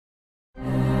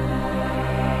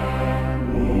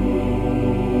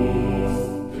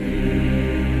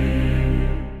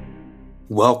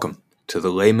Welcome to the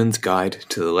Layman's Guide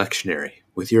to the Lectionary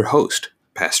with your host,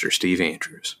 Pastor Steve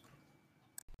Andrews.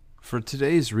 For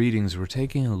today's readings, we're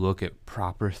taking a look at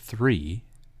Proper 3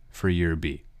 for Year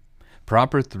B.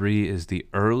 Proper 3 is the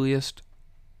earliest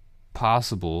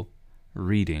possible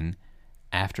reading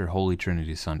after Holy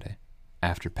Trinity Sunday,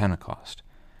 after Pentecost.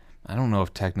 I don't know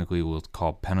if technically we'll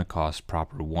call Pentecost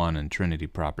Proper 1 and Trinity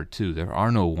Proper 2. There are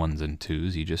no 1s and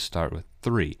 2s, you just start with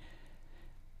 3.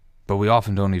 But we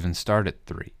often don't even start at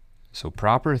 3. So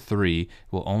Proper 3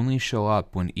 will only show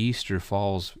up when Easter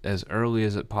falls as early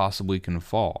as it possibly can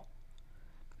fall.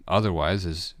 Otherwise,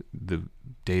 as the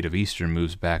date of Easter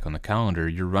moves back on the calendar,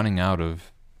 you're running out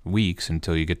of weeks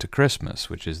until you get to Christmas,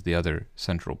 which is the other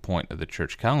central point of the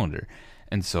church calendar.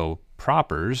 And so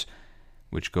propers,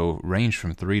 which range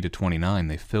from 3 to 29,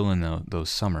 they fill in those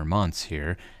summer months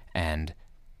here. And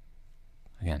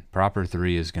again, Proper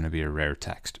 3 is going to be a rare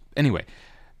text. Anyway,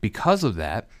 because of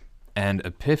that, and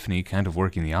Epiphany kind of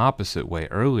working the opposite way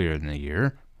earlier in the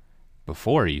year,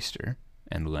 before Easter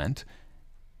and Lent,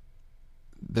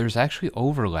 there's actually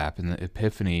overlap in the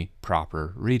Epiphany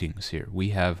proper readings here. We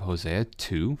have Hosea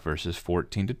 2, verses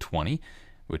 14 to 20,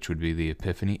 which would be the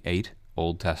Epiphany 8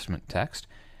 Old Testament text.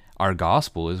 Our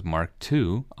gospel is Mark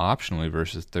 2, optionally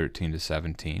verses 13 to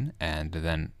 17, and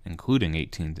then including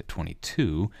 18 to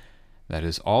 22. That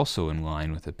is also in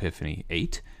line with Epiphany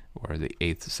 8, or the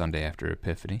 8th Sunday after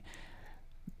Epiphany.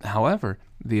 However,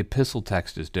 the epistle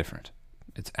text is different.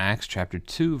 It's Acts chapter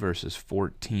 2, verses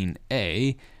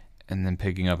 14a, and then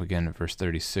picking up again at verse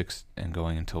 36 and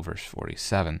going until verse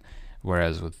 47,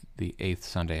 whereas with the 8th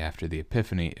Sunday after the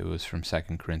Epiphany, it was from 2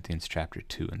 Corinthians chapter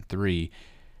 2 and 3.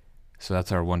 So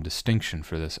that's our one distinction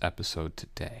for this episode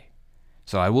today.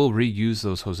 So I will reuse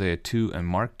those Hosea 2 and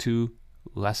Mark 2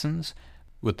 lessons,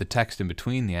 with the text in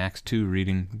between, the Acts 2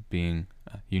 reading being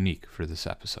unique for this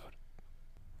episode.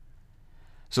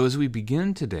 So as we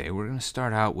begin today, we're going to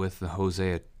start out with the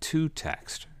Hosea 2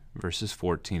 text, verses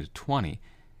 14 to 20.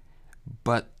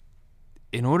 But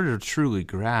in order to truly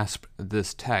grasp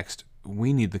this text,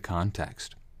 we need the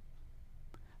context.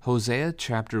 Hosea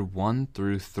chapter 1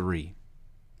 through 3.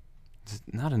 It's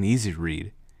not an easy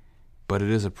read, but it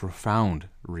is a profound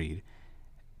read.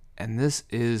 And this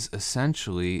is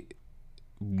essentially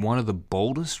one of the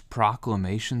boldest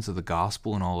proclamations of the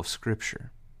gospel in all of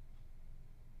Scripture,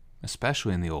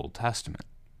 especially in the Old Testament.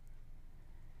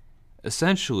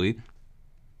 Essentially,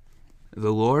 the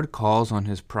Lord calls on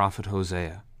his prophet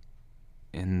Hosea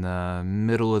in the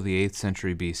middle of the 8th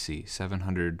century BC,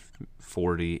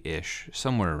 740-ish,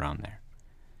 somewhere around there.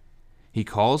 He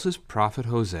calls his prophet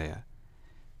Hosea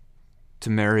to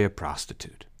marry a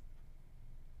prostitute.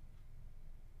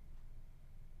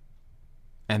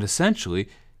 And essentially,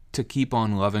 to keep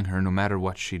on loving her no matter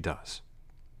what she does.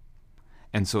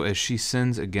 And so as she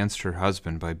sins against her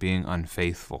husband by being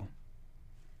unfaithful,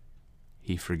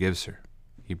 he forgives her.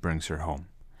 He brings her home.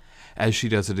 As she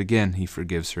does it again, he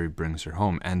forgives her. He brings her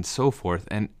home, and so forth.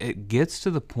 And it gets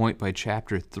to the point by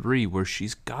chapter 3 where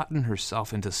she's gotten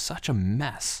herself into such a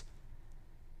mess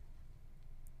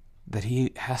that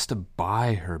he has to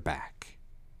buy her back.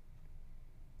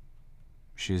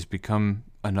 She has become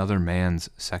another man's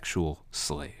sexual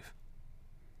slave.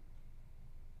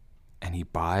 And he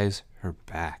buys her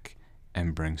back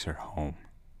and brings her home.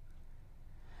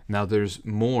 Now there's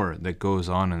more that goes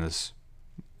on in this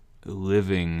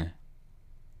living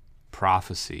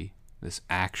prophecy, this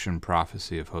action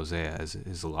prophecy of Hosea as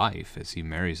his life as he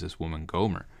marries this woman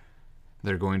Gomer.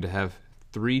 They're going to have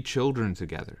 3 children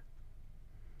together.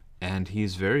 And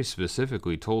he's very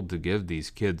specifically told to give these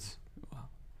kids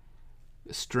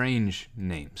strange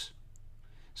names.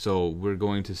 So we're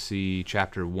going to see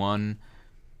chapter 1,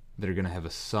 they're going to have a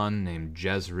son named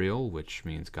Jezreel, which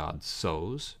means God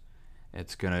sows.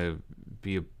 It's going to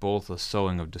be both a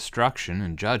sowing of destruction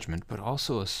and judgment, but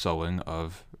also a sowing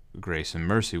of grace and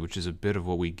mercy, which is a bit of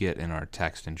what we get in our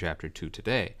text in chapter 2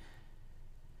 today.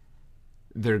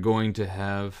 They're going to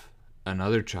have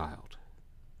another child,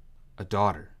 a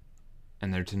daughter,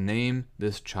 and they're to name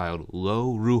this child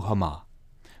Lo Ruhamah,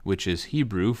 which is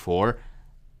Hebrew for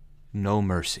no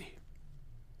mercy.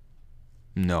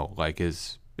 No, like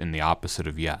is in the opposite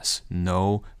of yes.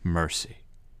 No mercy.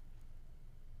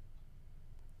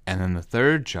 And then the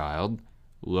third child,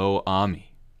 Lo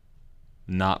Ami,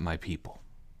 not my people.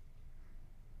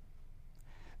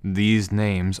 These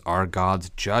names are God's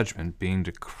judgment being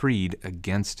decreed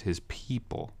against his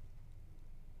people.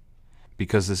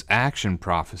 Because this action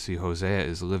prophecy Hosea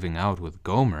is living out with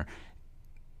Gomer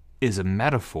is a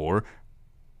metaphor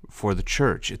for the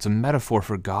church. It's a metaphor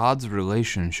for God's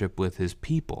relationship with his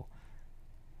people.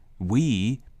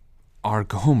 We are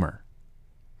Gomer.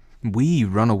 We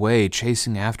run away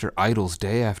chasing after idols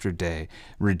day after day,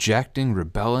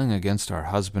 rebelling against our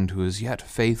husband who is yet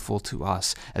faithful to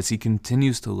us as he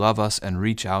continues to love us and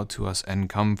reach out to us and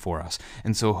come for us.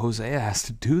 And so Hosea has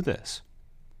to do this.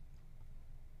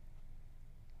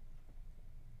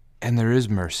 And there is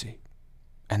mercy,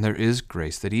 and there is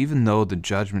grace that even though the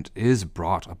judgment is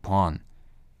brought upon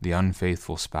the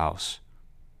unfaithful spouse,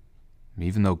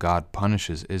 even though God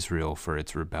punishes Israel for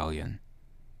its rebellion,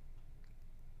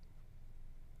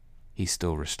 he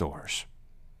still restores.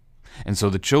 And so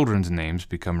the children's names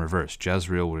become reversed.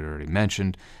 Jezreel, we already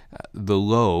mentioned. The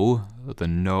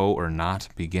no or not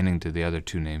beginning to the other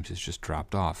two names is just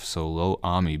dropped off. So Lo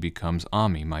Ami becomes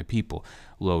Ami, my people.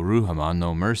 Lo Ruhamah,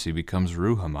 no mercy, becomes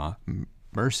Ruhamah,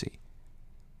 mercy.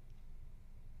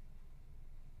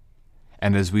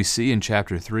 And as we see in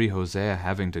chapter 3, Hosea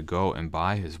having to go and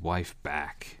buy his wife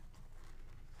back.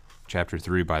 Chapter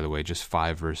 3, by the way, just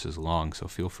 5 verses long, so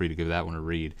feel free to give that one a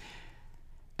read.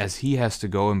 As he has to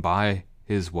go and buy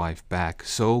his wife back,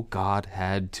 so God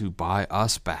had to buy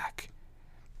us back.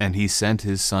 And he sent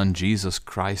his son, Jesus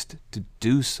Christ, to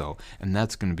do so. And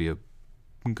that's going to be a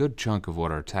good chunk of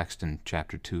what our text in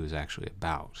chapter 2 is actually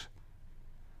about.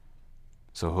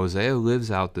 So Hosea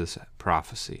lives out this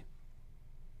prophecy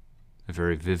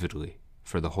very vividly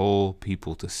for the whole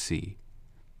people to see.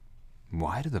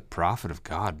 Why did the prophet of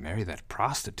God marry that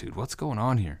prostitute? What's going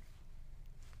on here?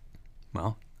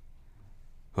 Well,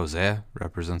 Hosea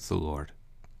represents the Lord,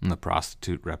 and the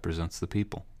prostitute represents the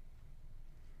people.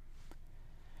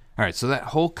 All right, so that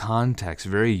whole context,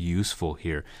 very useful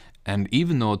here. And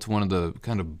even though it's one of the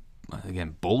kind of,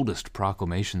 again, boldest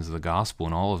proclamations of the gospel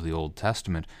in all of the Old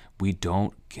Testament, we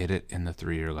don't get it in the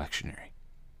 3-year lectionary.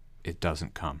 It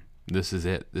doesn't come. This is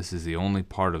it. This is the only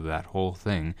part of that whole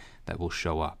thing that will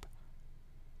show up.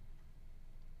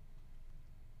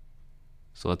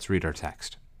 So let's read our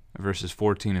text. Verses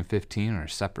 14 and 15 are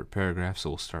separate paragraphs,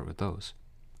 so we'll start with those.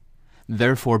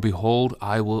 Therefore, behold,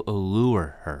 I will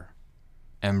allure her,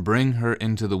 and bring her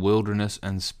into the wilderness,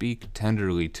 and speak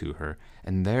tenderly to her.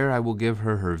 And there I will give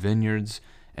her her vineyards,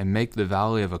 and make the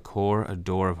valley of Achor a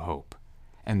door of hope.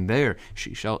 And there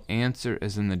she shall answer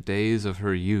as in the days of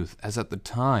her youth, as at the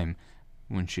time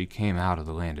when she came out of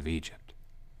the land of Egypt.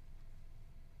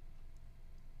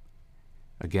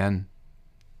 Again,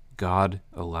 God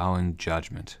allowing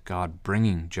judgment, God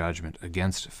bringing judgment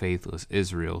against faithless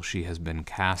Israel. She has been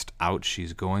cast out.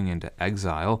 She's going into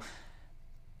exile,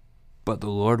 but the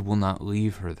Lord will not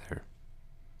leave her there.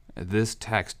 This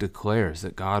text declares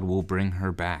that God will bring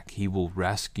her back. He will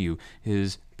rescue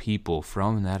his people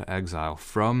from that exile,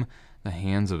 from the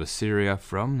hands of Assyria,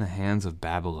 from the hands of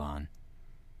Babylon.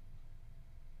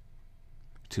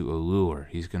 To allure,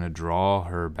 he's going to draw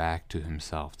her back to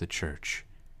himself, the church.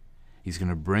 He's going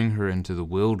to bring her into the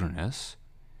wilderness,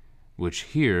 which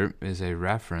here is a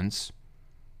reference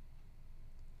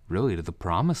really to the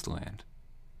promised land,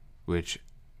 which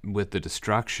with the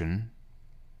destruction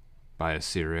by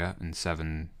Assyria in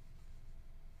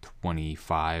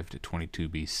 725 to 22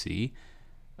 BC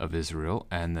of Israel,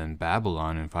 and then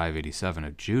Babylon in 587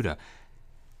 of Judah,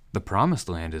 the promised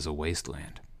land is a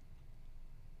wasteland.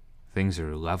 Things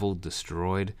are leveled,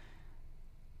 destroyed.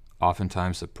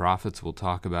 Oftentimes the prophets will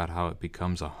talk about how it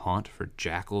becomes a haunt for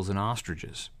jackals and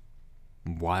ostriches.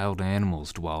 Wild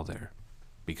animals dwell there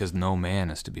because no man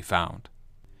is to be found.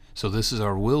 So this is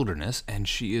our wilderness, and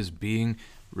she is being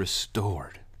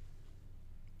restored,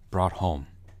 brought home,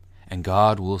 and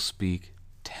God will speak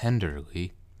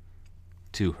tenderly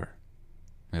to her.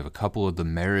 We have a couple of the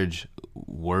marriage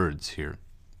words here.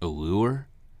 Allure,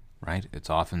 right? It's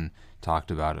often talked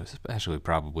about, especially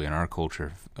probably in our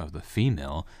culture of the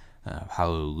female, how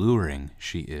alluring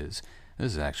she is.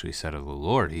 This is actually said of the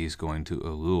Lord. He's going to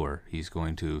allure. He's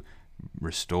going to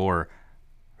restore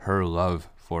her love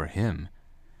for him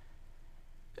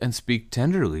and speak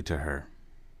tenderly to her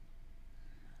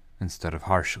instead of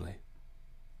harshly.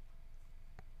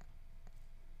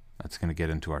 That's going to get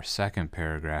into our second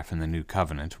paragraph in the New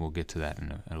Covenant. We'll get to that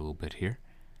in a little bit here.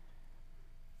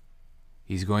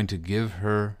 He's going to give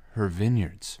her her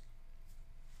vineyards.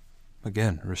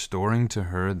 Again, restoring to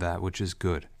her that which is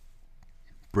good,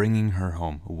 bringing her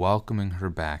home, welcoming her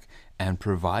back, and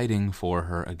providing for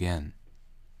her again.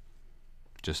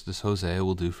 Just as Hosea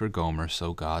will do for Gomer,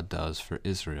 so God does for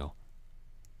Israel.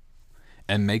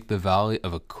 And make the valley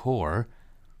of Achor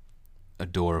a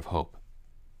door of hope.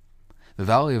 The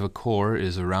valley of Achor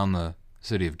is around the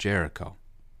city of Jericho,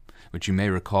 which you may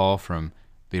recall from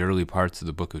the early parts of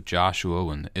the book of Joshua.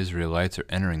 When the Israelites are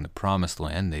entering the promised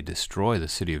land, they destroy the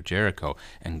city of Jericho,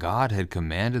 and God had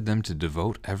commanded them to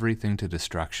devote everything to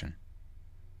destruction.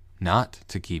 not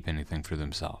to keep anything for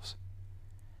themselves.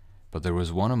 But there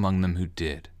was one among them who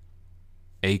did.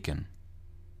 Achan,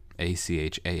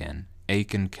 Achan.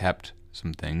 Achan kept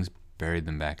some things, buried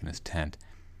them back in his tent.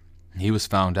 He was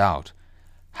found out.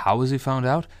 How was he found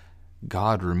out?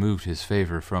 God removed his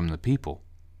favor from the people.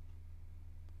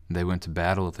 They went to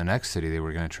battle at the next city. They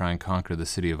were going to try and conquer the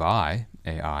city of Ai,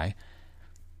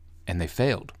 and they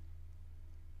failed.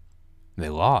 They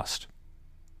lost.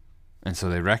 And so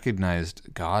they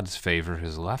recognized God's favor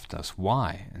has left us.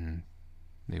 Why? And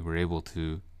they were able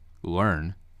to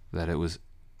learn that it was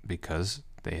because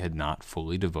they had not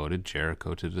fully devoted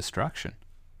Jericho to destruction.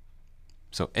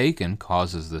 So Achan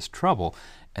causes this trouble,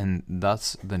 and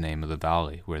that's the name of the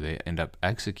valley where they end up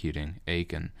executing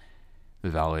Achan, the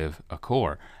valley of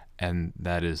Achor, and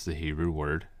that is the Hebrew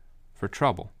word for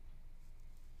trouble.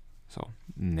 So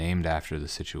named after the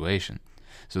situation.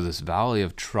 So this valley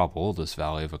of trouble, this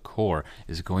valley of Achor,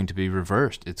 is going to be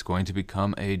reversed. It's going to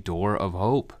become a door of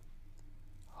hope.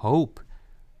 Hope.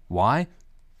 Why?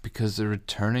 Because they're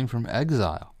returning from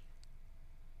exile.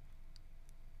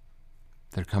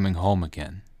 They're coming home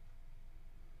again.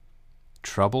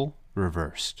 Trouble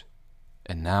reversed.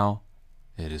 And now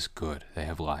it is good. They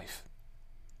have life.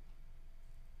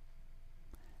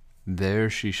 There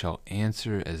she shall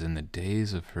answer as in the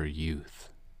days of her youth,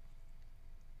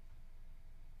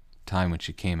 time when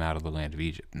she came out of the land of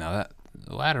Egypt. Now that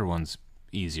the latter one's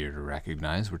easier to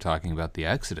recognize. We're talking about the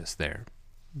Exodus there,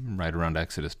 right around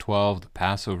Exodus 12, the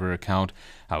Passover account,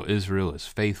 how Israel is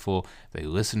faithful. They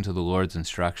listen to the Lord's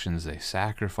instructions. They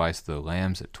sacrifice the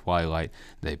lambs at twilight.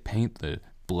 They paint the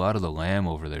blood of the lamb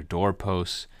over their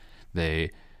doorposts.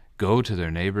 They go to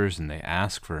their neighbors and they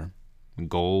ask for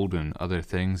gold and other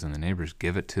things, and the neighbors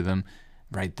give it to them.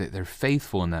 Right? They're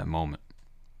faithful in that moment.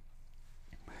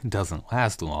 It doesn't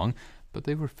last long, but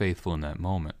they were faithful in that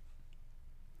moment.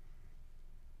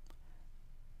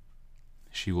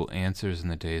 She will answer as in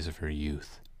the days of her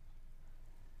youth.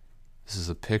 This is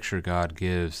a picture God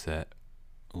gives that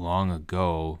long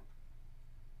ago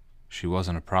she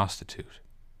wasn't a prostitute.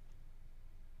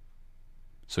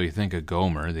 So you think of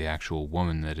Gomer, the actual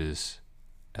woman that is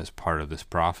as part of this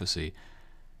prophecy.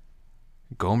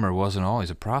 Gomer wasn't always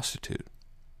a prostitute.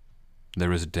 There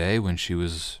was a day when she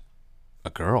was a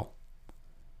girl,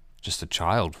 just a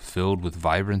child filled with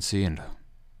vibrancy and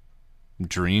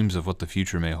dreams of what the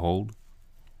future may hold.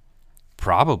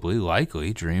 Probably,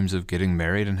 likely, dreams of getting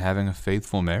married and having a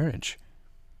faithful marriage,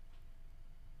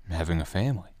 having a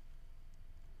family.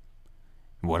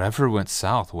 Whatever went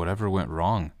south, whatever went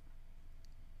wrong,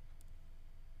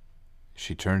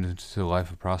 she turned into a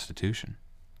life of prostitution.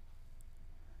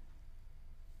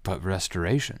 But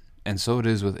restoration. And so it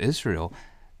is with Israel.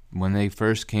 When they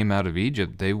first came out of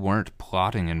Egypt, they weren't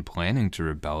plotting and planning to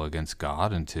rebel against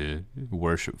God and to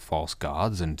worship false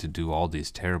gods and to do all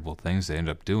these terrible things they end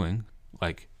up doing,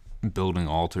 like building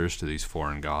altars to these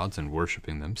foreign gods and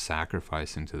worshiping them,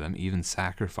 sacrificing to them, even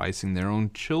sacrificing their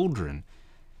own children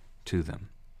to them.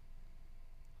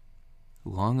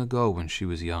 Long ago, when she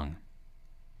was young,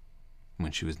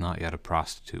 when she was not yet a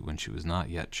prostitute, when she was not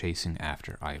yet chasing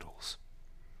after idols,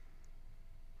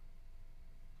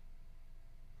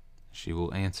 she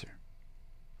will answer.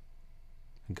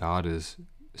 God is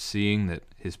seeing that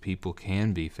his people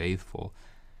can be faithful.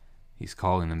 He's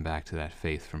calling them back to that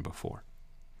faith from before.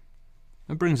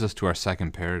 That brings us to our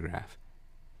second paragraph.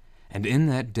 And in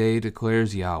that day,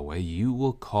 declares Yahweh, you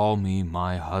will call me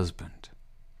my husband,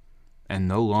 and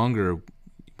no longer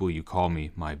will you call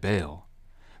me my Baal.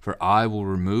 For I will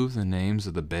remove the names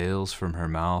of the Baals from her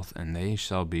mouth, and they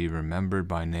shall be remembered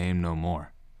by name no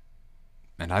more.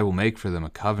 And I will make for them a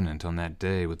covenant on that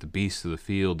day with the beasts of the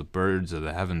field, the birds of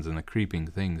the heavens, and the creeping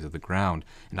things of the ground.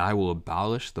 And I will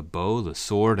abolish the bow, the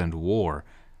sword, and war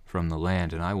from the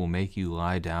land, and I will make you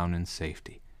lie down in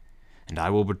safety. And I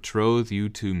will betroth you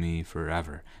to me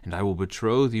forever, and I will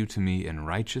betroth you to me in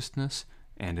righteousness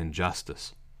and in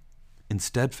justice, in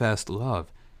steadfast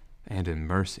love and in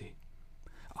mercy.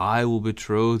 I will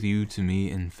betroth you to me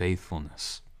in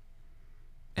faithfulness,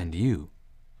 and you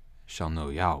shall know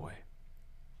Yahweh.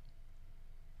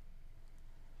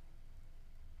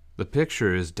 The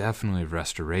picture is definitely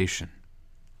restoration,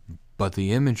 but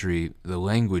the imagery, the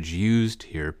language used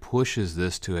here pushes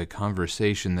this to a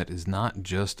conversation that is not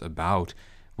just about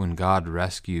when God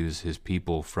rescues his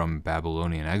people from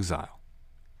Babylonian exile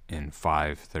in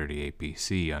 538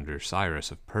 BC under Cyrus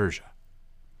of Persia.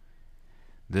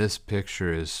 This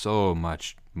picture is so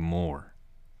much more.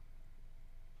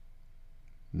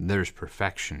 There's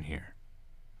perfection here.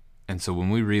 And so when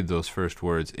we read those first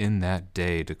words, in that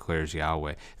day declares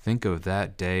Yahweh, think of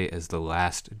that day as the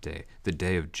last day, the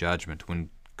day of judgment, when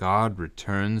God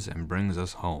returns and brings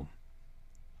us home.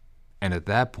 And at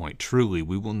that point, truly,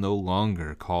 we will no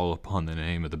longer call upon the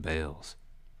name of the Baals.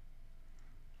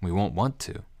 We won't want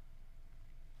to.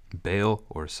 Baal,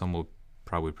 or some will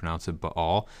probably pronounce it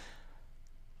Baal,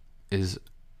 is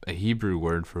a Hebrew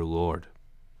word for Lord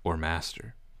or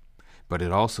Master. But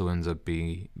it also ends up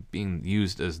being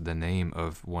used as the name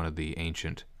of one of the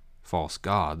ancient false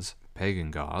gods, pagan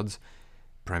gods,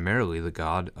 primarily the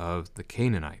god of the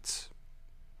Canaanites,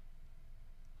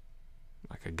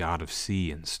 like a god of sea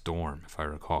and storm, if I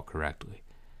recall correctly.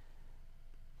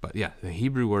 But yeah, the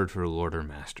Hebrew word for Lord or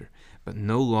Master. But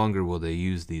no longer will they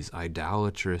use these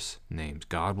idolatrous names.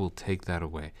 God will take that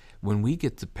away. When we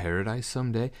get to paradise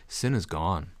someday, sin is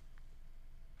gone.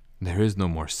 There is no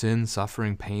more sin,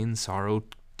 suffering, pain, sorrow,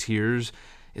 tears.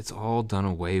 It's all done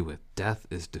away with. Death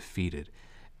is defeated.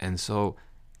 And so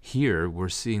here we're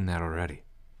seeing that already.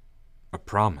 A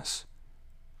promise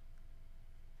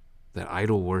that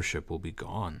idol worship will be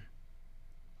gone.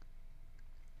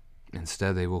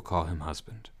 Instead, they will call him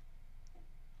husband.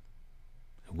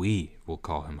 We will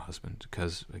call him husband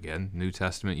because, again, New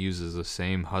Testament uses the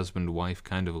same husband-wife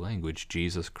kind of language.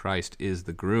 Jesus Christ is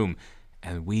the groom,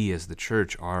 and we as the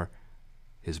church are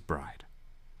his bride.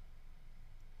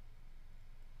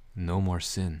 No more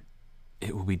sin.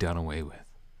 It will be done away with.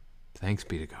 Thanks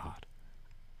be to God.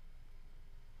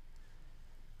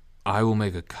 I will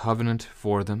make a covenant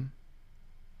for them.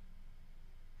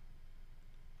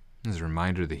 As a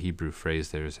reminder, the Hebrew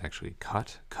phrase there is actually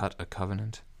cut a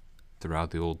covenant throughout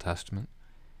the Old Testament,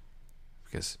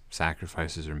 because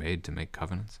sacrifices are made to make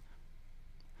covenants.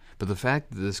 But the fact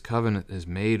that this covenant is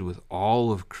made with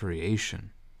all of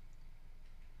creation,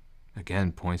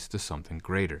 again, points to something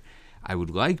greater. I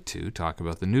would like to talk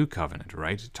about the new covenant,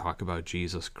 right? Talk about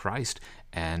Jesus Christ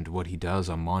and what he does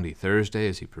on Maundy Thursday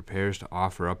as he prepares to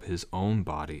offer up his own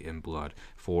body and blood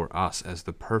for us as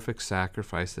the perfect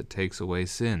sacrifice that takes away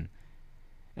sin.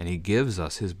 And he gives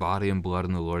us his body and blood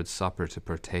in the Lord's Supper to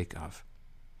partake of.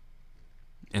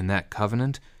 In that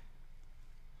covenant,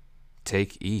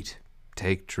 take, eat,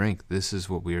 take, drink. This is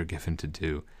what we are given to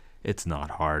do. It's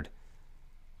not hard.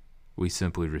 We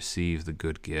simply receive the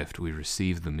good gift. We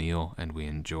receive the meal and we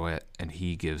enjoy it, and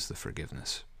he gives the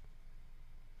forgiveness.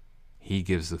 He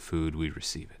gives the food, we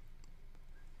receive it.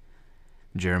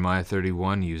 Jeremiah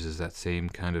 31 uses that same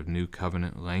kind of new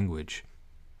covenant language.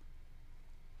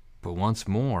 But once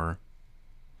more,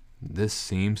 this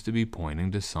seems to be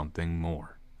pointing to something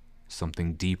more,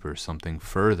 something deeper, something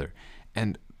further.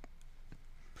 And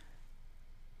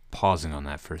pausing on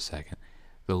that for a second,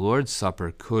 the Lord's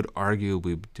Supper could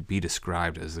arguably be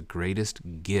described as the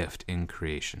greatest gift in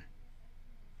creation.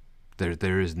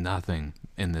 There is nothing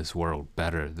in this world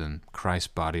better than Christ's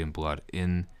body and blood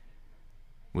in,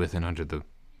 with and under the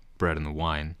bread and the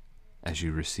wine as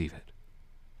you receive it.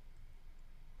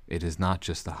 It is not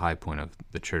just the high point of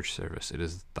the church service. It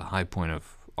is the high point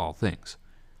of all things.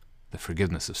 The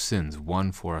forgiveness of sins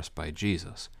won for us by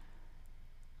Jesus.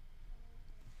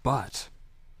 But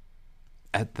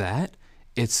at that,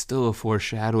 it's still a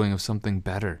foreshadowing of something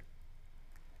better,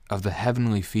 of the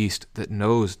heavenly feast that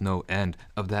knows no end,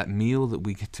 of that meal that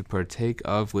we get to partake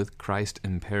of with Christ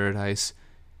in paradise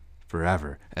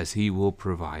forever, as he will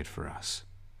provide for us.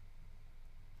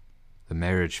 The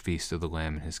marriage feast of the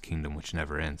Lamb in his kingdom, which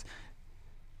never ends.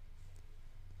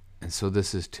 And so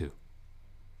this is too.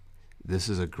 This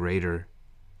is a greater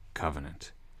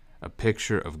covenant, a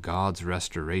picture of God's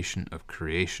restoration of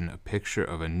creation, a picture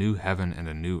of a new heaven and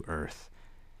a new earth,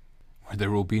 where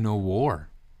there will be no war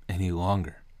any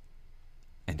longer,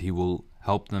 and he will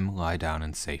help them lie down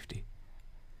in safety.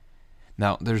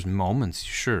 Now, there's moments,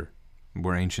 sure,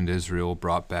 where ancient Israel,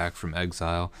 brought back from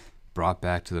exile, brought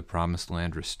back to the promised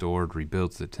land, restored,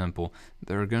 rebuilt the temple,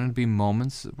 there are going to be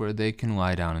moments where they can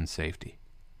lie down in safety.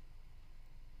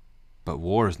 But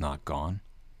war is not gone.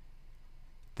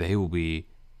 They will be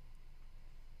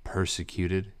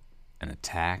persecuted and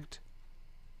attacked,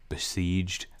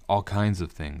 besieged, all kinds of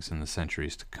things in the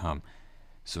centuries to come.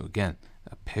 So again,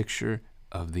 a picture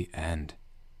of the end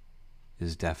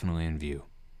is definitely in view.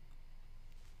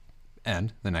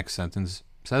 And the next sentence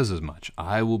says as much.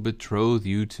 I will betroth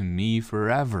you to me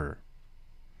forever.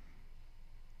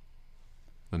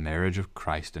 The marriage of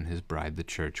Christ and his bride, the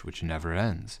church, which never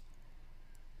ends.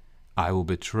 I will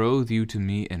betroth you to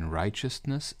me in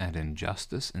righteousness and in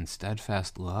justice, in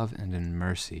steadfast love and in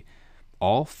mercy.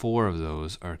 All four of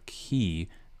those are key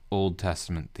Old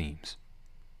Testament themes.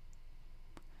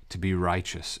 To be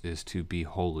righteous is to be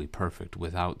holy, perfect,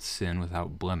 without sin,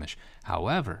 without blemish.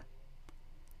 However,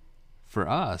 for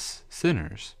us,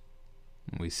 sinners,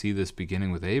 we see this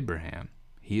beginning with Abraham.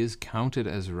 He is counted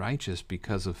as righteous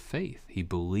because of faith. He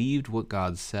believed what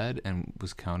God said and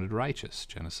was counted righteous.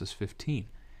 Genesis 15.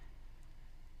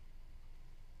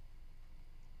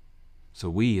 So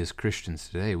we as Christians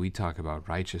today, we talk about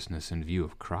righteousness in view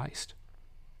of Christ.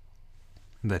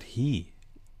 That He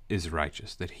is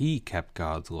righteous, that He kept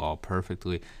God's law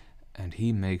perfectly, and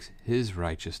He makes His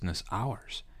righteousness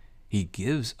ours. He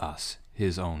gives us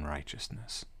His own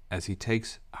righteousness as He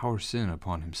takes our sin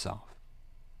upon Himself.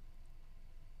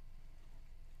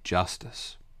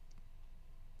 Justice.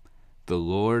 The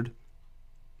Lord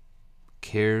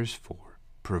cares for,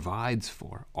 provides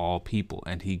for all people,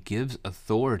 and He gives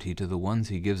authority to the ones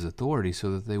He gives authority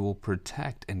so that they will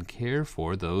protect and care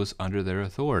for those under their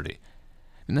authority.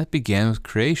 And that began with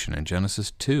creation in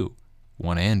Genesis 2,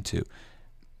 1 and 2,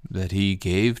 that He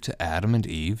gave to Adam and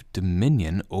Eve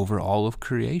dominion over all of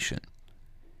creation.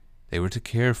 They were to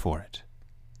care for it.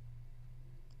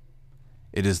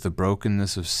 It is the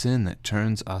brokenness of sin that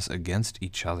turns us against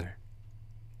each other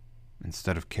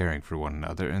instead of caring for one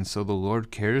another, and so the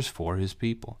Lord cares for His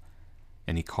people,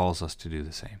 and He calls us to do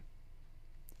the same.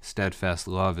 Steadfast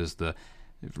love is the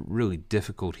really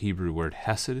difficult Hebrew word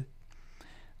hesed,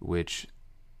 which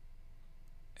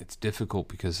it's difficult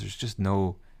because there's just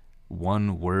no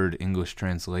one word English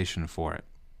translation for it.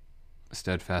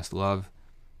 Steadfast love,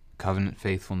 covenant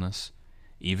faithfulness,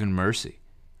 even mercy,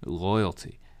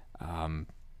 loyalty,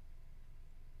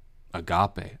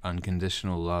 agape,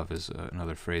 unconditional love is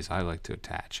another phrase I like to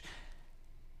attach.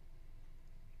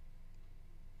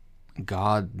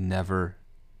 God never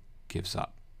gives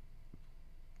up.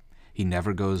 He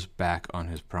never goes back on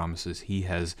His promises. He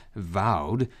has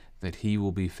vowed that He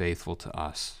will be faithful to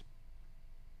us.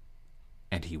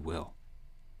 And He will.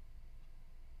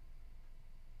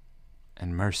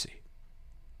 And mercy,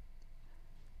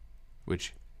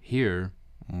 which here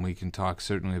we can talk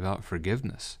certainly about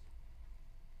forgiveness.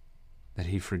 That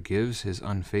He forgives His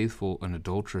unfaithful and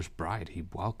adulterous bride. He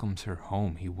welcomes her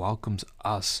home. He welcomes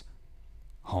us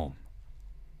home.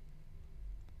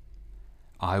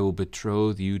 I will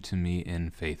betroth you to me in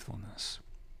faithfulness.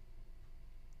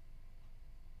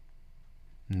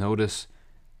 Notice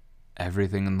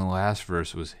everything in the last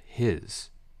verse was His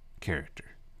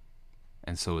character.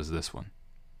 And so is this one.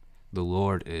 The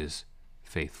Lord is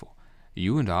faithful.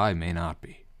 You and I may not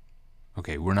be.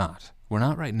 Okay, we're not. We're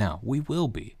not right now. We will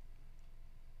be.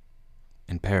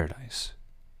 In paradise.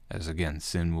 As again,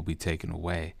 sin will be taken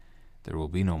away. There will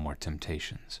be no more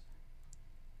temptations.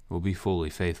 We'll be fully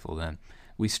faithful then.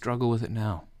 We struggle with it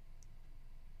now.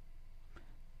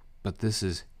 But this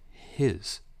is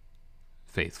His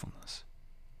faithfulness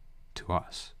to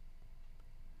us.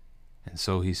 And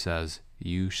so He says,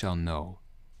 you shall know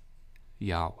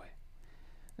Yahweh.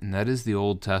 And that is the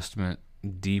Old Testament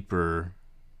deeper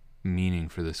meaning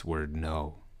for this word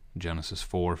know. Genesis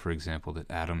 4, for example,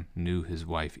 that Adam knew his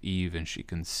wife Eve and she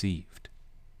conceived.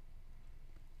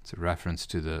 It's a reference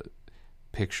to the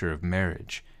picture of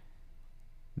marriage,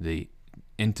 the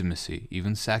intimacy,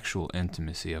 even sexual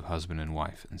intimacy of husband and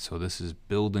wife. And so this is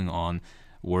building on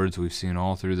words we've seen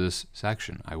all through this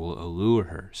section. I will allure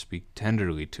her, speak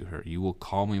tenderly to her. You will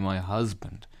call me my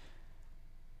husband.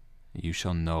 You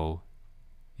shall know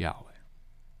Yahweh.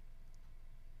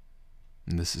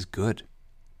 And this is good.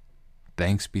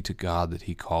 Thanks be to God that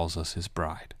He calls us His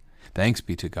bride. Thanks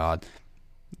be to God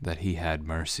that He had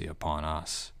mercy upon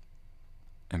us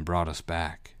and brought us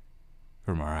back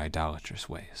from our idolatrous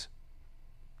ways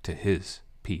to His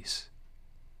peace,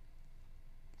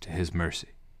 to His mercy,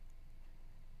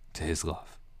 to His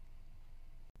love.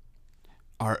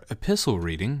 Our epistle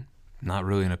reading, not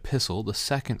really an epistle, the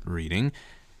second reading,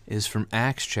 is from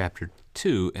Acts chapter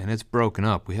 2, and it's broken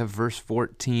up. We have verse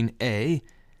 14a,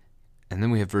 and then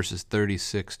we have verses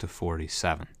 36 to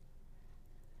 47.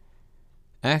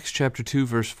 Acts chapter 2,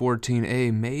 verse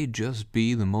 14a may just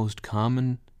be the most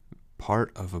common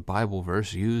part of a Bible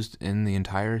verse used in the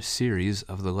entire series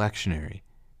of the lectionary,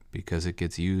 because it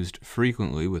gets used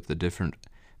frequently with the different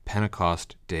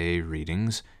Pentecost Day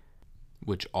readings,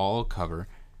 which all cover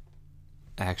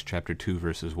Acts chapter 2,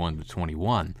 verses 1 to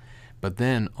 21. But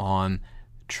then on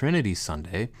Trinity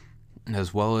Sunday,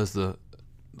 as well as the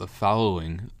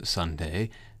following Sunday,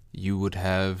 you would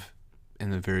have,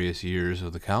 in the various years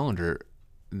of the calendar,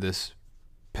 this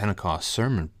Pentecost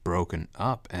sermon broken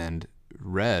up and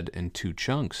read in two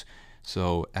chunks.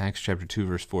 So Acts chapter 2,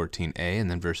 verse 14a, and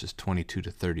then verses 22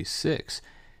 to 36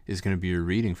 is going to be your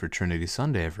reading for Trinity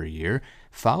Sunday every year,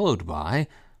 followed by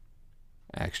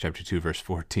Acts chapter 2, verse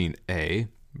 14a,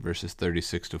 verses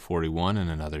 36 to 41 in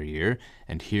another year.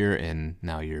 And here in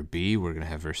now year B, we're going to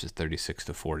have verses 36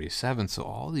 to 47. So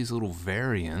all these little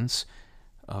variants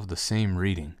of the same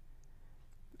reading.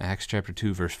 Acts chapter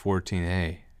 2, verse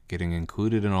 14a, getting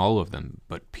included in all of them.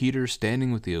 But Peter,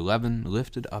 standing with the 11,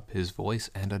 lifted up his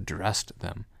voice and addressed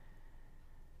them.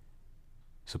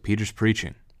 So Peter's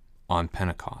preaching on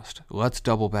Pentecost. Let's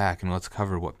double back and let's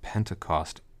cover what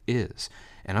Pentecost is.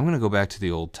 And I'm going to go back to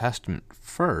the Old Testament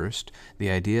first,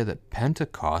 the idea that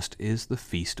Pentecost is the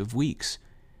Feast of Weeks.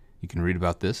 You can read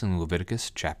about this in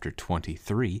Leviticus chapter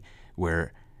 23,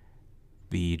 where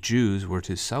the Jews were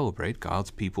to celebrate,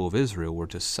 God's people of Israel were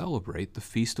to celebrate the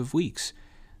Feast of Weeks.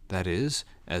 That is,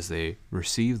 as they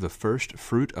receive the first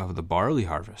fruit of the barley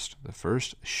harvest, the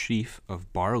first sheaf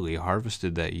of barley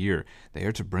harvested that year, they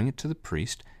are to bring it to the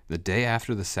priest. The day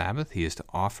after the Sabbath, he is to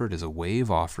offer it as a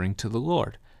wave offering to the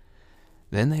Lord.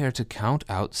 Then they are to count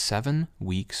out 7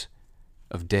 weeks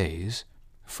of days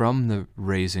from the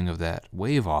raising of that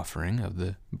wave offering of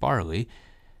the barley.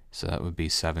 So that would be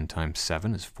 7 times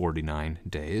 7 is 49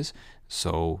 days.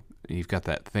 So you've got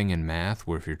that thing in math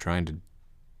where if you're trying to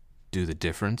do the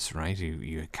difference, right,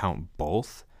 you count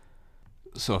both.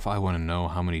 So if I want to know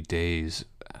how many days,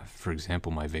 for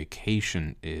example, my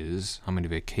vacation is, how many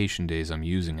vacation days I'm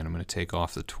using, and I'm going to take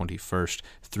off the 21st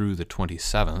through the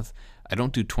 27th, I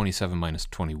don't do 27 minus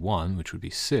 21, which would be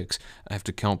 6. I have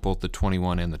to count both the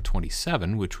 21 and the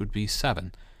 27, which would be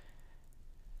 7.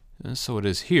 And so it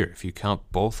is here. If you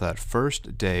count both that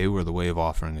first day where the wave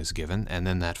offering is given, and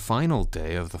then that final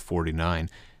day of the 49,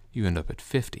 you end up at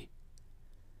 50.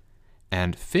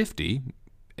 And 50,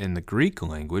 in the Greek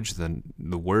language,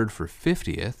 the word for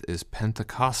 50th is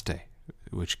Pentecoste,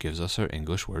 which gives us our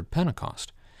English word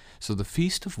Pentecost. So the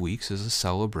Feast of Weeks is a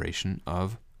celebration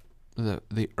of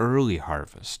the early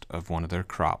harvest of one of their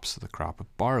crops, the crop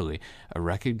of barley, a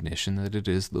recognition that it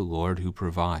is the Lord who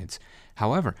provides.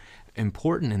 However,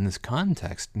 important in this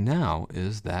context now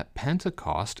is that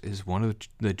Pentecost is one of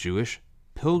the Jewish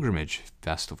pilgrimage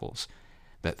festivals,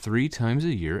 that 3 times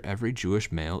a year every Jewish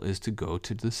male is to go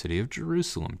to the city of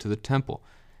Jerusalem, to the temple,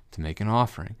 to make an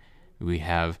offering. We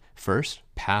have first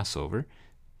Passover,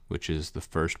 which is the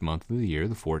first month of the year,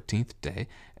 the 14th day,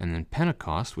 and then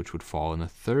Pentecost, which would fall in the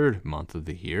 3rd month of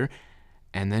the year,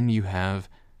 and then you have,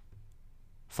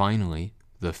 finally,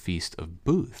 the Feast of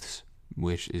Booths,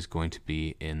 which is going to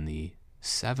be in the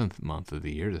 7th month of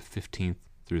the year, the 15th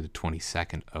through the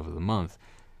 22nd of the month.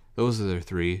 Those are their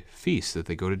 3 feasts that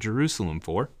they go to Jerusalem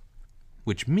for,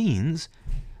 which means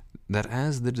that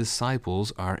as the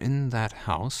disciples are in that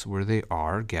house where they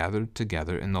are gathered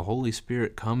together and the Holy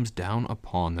Spirit comes down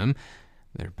upon them,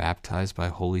 they're baptized by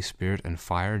Holy Spirit and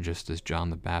fire, just as John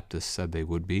the Baptist said they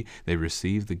would be. They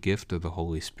receive the gift of the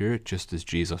Holy Spirit, just as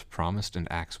Jesus promised in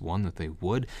Acts 1 that they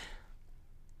would.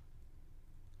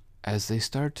 As they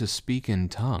start to speak in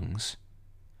tongues,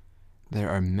 there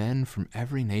are men from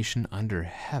every nation under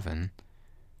heaven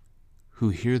who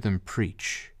hear them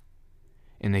preach.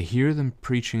 And they hear them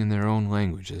preaching in their own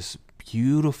language, this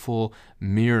beautiful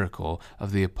miracle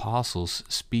of the apostles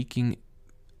speaking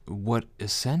what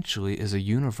essentially is a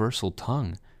universal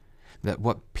tongue. That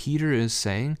what Peter is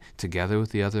saying, together with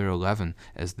the other 11,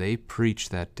 as they preach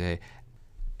that day,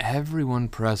 everyone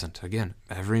present, again,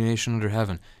 every nation under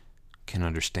heaven, can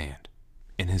understand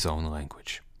in his own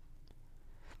language.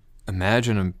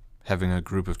 Imagine having a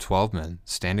group of 12 men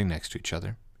standing next to each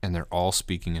other, and they're all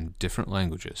speaking in different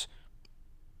languages.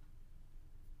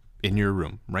 In your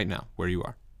room, right now, where you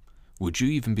are. Would you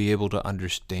even be able to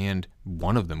understand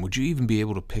one of them? Would you even be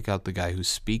able to pick out the guy who's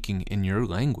speaking in your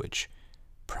language?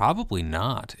 Probably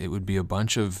not. It would be a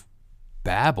bunch of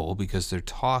babble because their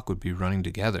talk would be running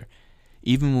together.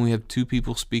 Even when we have 2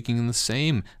 people speaking in the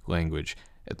same language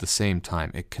at the same time,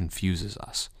 it confuses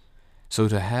us. So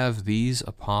to have these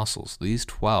apostles, these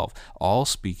 12, all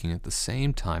speaking at the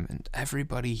same time and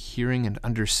everybody hearing and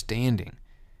understanding,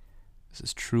 this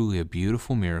is truly a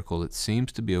beautiful miracle that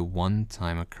seems to be a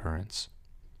one-time occurrence.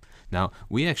 Now,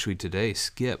 we actually today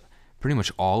skip pretty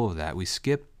much all of that. We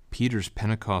skip Peter's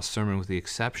Pentecost sermon with the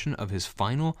exception of his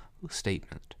final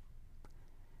statement.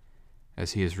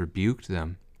 As he has rebuked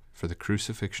them for the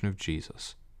crucifixion of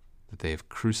Jesus, that they have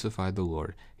crucified the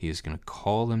Lord, he is going to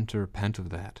call them to repent of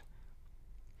that.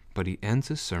 But he ends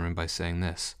his sermon by saying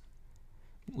this: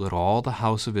 "Let all the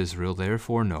house of Israel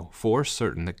therefore know for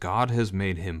certain that God has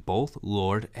made him both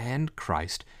Lord and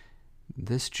Christ,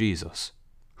 this Jesus,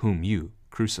 whom you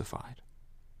crucified."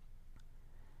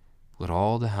 Let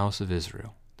all the house of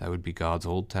Israel, that would be God's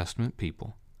Old Testament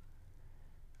people,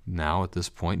 now at this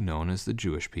point known as the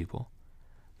Jewish people,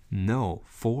 know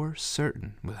for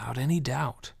certain, without any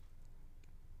doubt,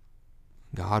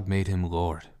 God made him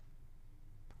Lord.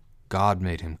 God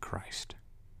made him Christ.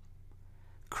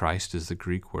 Christ is the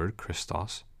Greek word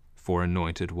Christos, for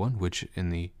anointed one, which in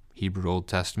the Hebrew Old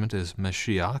Testament is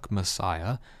Mashiach,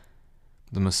 Messiah,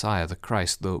 the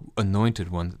Christ, the anointed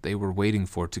one that they were waiting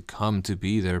for to come to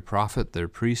be their prophet, their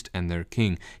priest, and their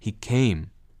king. He came.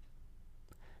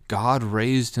 God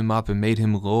raised him up and made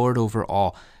him Lord over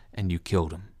all, and you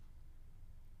killed him.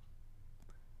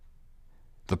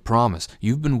 The promise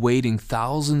you've been waiting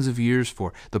thousands of years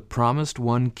for, the promised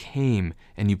one came,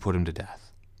 and you put him to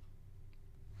death.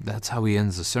 That's how he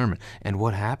ends the sermon. And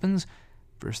what happens?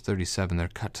 Verse 37, they're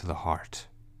cut to the heart.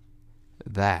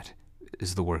 That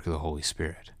is the work of the Holy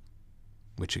Spirit,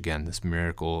 which again, this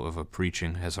miracle of a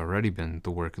preaching has already been the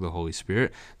work of the Holy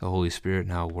Spirit. The Holy Spirit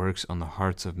now works on the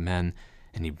hearts of men,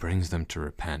 and he brings them to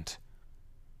repent.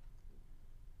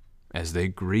 As they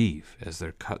grieve, as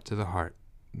they're cut to the heart,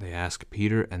 they ask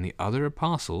Peter and the other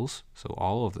apostles, so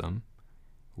all of them,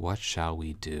 what shall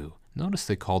we do? Notice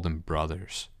they call them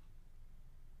brothers,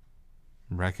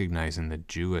 recognizing the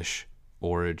Jewish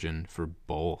origin for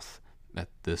both at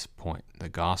this point. The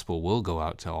gospel will go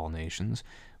out to all nations.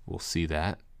 We'll see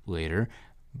that later.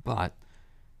 But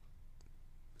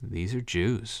these are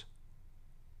Jews.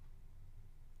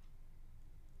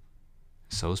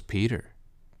 So's Peter,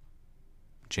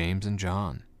 James, and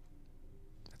John.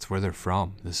 That's where they're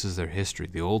from. This is their history.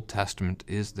 The Old Testament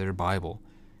is their Bible.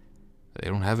 They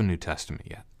don't have a New Testament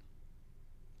yet.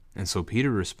 And so Peter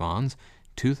responds,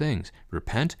 two things: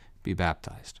 repent, be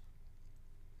baptized.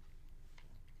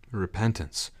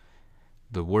 Repentance.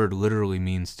 The word literally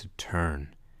means to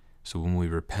turn. So when we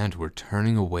repent, we're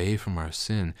turning away from our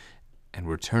sin, and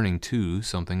we're turning to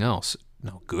something else.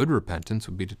 Now, good repentance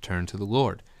would be to turn to the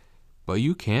Lord. But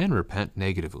you can repent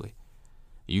negatively.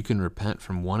 You can repent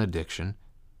from one addiction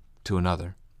to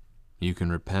another. You can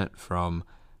repent from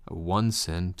one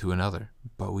sin to another.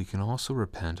 But we can also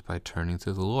repent by turning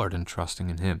to the Lord and trusting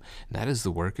in him. And that is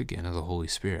the work, again, of the Holy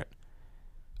Spirit.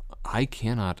 I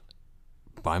cannot,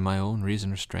 by my own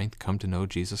reason or strength, come to know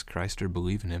Jesus Christ or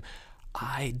believe in him.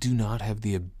 I do not have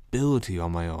the ability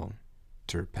on my own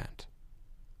to repent.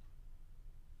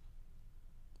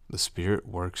 The Spirit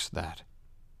works that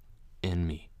in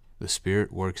me. The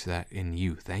Spirit works that in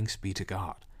you. Thanks be to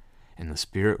God. And the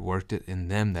Spirit worked it in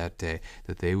them that day,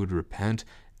 that they would repent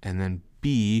and then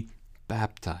be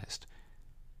baptized.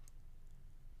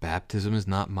 Baptism is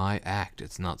not my act.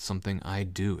 It's not something I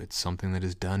do. It's something that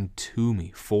is done to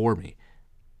me, for me.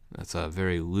 That's a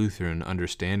very Lutheran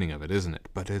understanding of it, isn't it?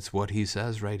 But it's what he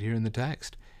says right here in the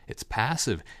text. It's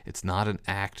passive. It's not an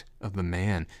act of the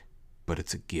man, but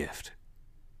it's a gift.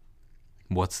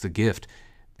 What's the gift?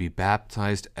 Be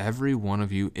baptized, every one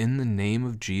of you, in the name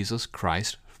of Jesus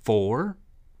Christ for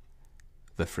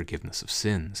the forgiveness of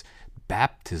sins.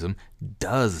 Baptism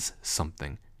does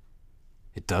something.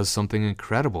 It does something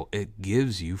incredible. It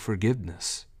gives you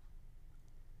forgiveness.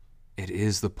 It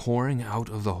is the pouring out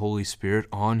of the Holy Spirit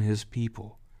on his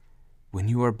people. When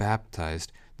you are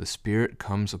baptized, the Spirit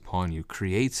comes upon you,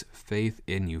 creates faith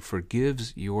in you,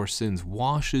 forgives your sins,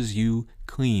 washes you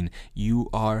clean. You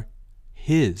are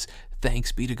his.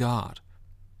 Thanks be to God.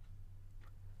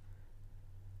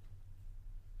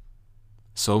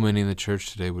 So many in the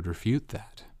church today would refute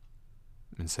that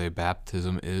and say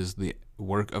baptism is the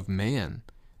work of man.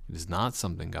 It is not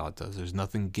something God does. There's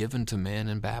nothing given to man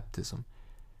in baptism.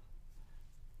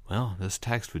 Well, this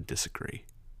text would disagree.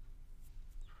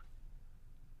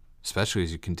 Especially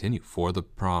as you continue. For the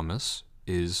promise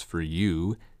is for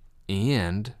you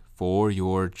and for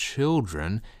your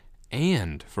children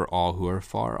and for all who are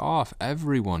far off,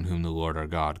 everyone whom the Lord our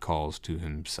God calls to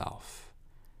himself.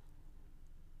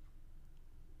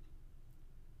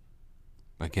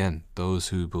 Again, those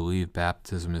who believe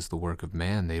baptism is the work of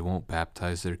man, they won't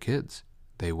baptize their kids.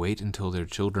 They wait until their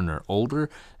children are older,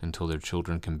 until their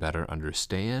children can better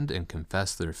understand and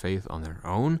confess their faith on their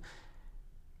own,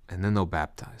 and then they'll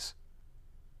baptize.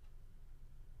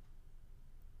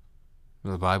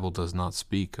 The Bible does not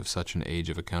speak of such an age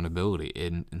of accountability.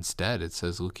 Instead, it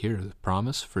says, look here, the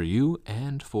promise for you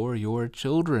and for your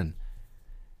children.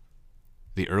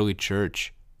 The early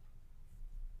church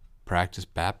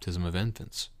practiced baptism of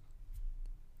infants.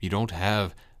 You don't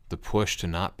have the push to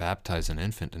not baptize an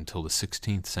infant until the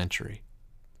 16th century,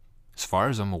 as far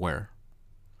as I'm aware.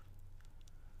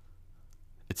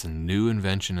 It's a new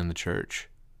invention in the church.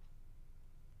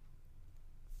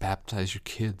 Baptize your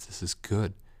kids. This is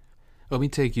good. Let me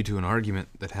take you to an argument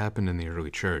that happened in the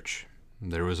early church.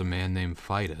 There was a man named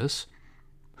Fidus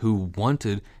who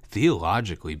wanted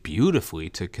theologically, beautifully,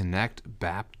 to connect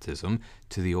baptism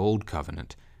to the Old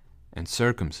Covenant and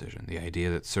circumcision. The idea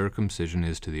that circumcision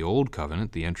is to the Old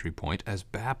Covenant, the entry point, as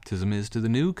baptism is to the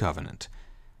New Covenant.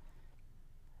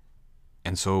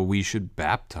 And so we should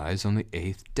baptize on the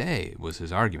 8th day, was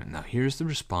his argument. Now here's the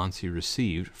response he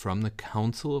received from the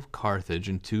Council of Carthage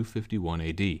in 251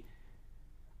 AD.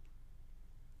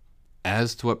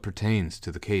 As to what pertains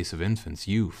to the case of infants,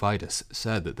 you, Fidus,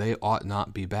 said that they ought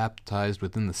not be baptized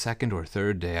within the 2nd or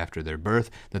 3rd day after their birth,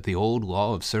 that the old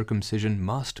law of circumcision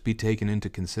must be taken into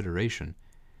consideration,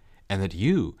 and that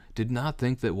you did not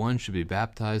think that one should be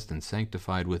baptized and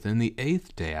sanctified within the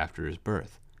 8th day after his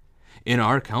birth. In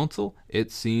our council,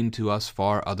 it seemed to us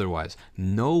far otherwise.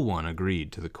 No one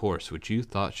agreed to the course which you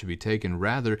thought should be taken.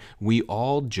 Rather, we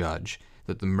all judge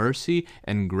that the mercy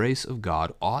and grace of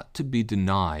God ought to be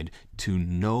denied to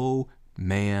no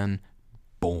man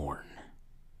born.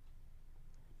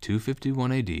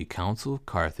 251 AD, Council of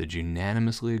Carthage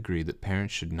unanimously agreed that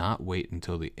parents should not wait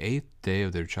until the 8th day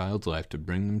of their child's life to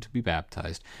bring them to be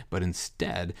baptized, but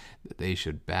instead that they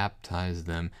should baptize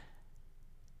them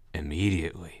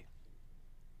immediately.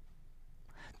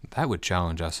 That would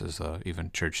challenge us as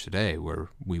even church today, where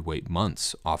we wait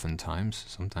months, oftentimes,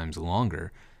 sometimes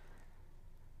longer.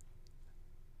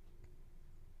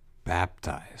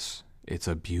 Baptize. It's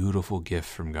a beautiful gift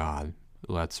from God.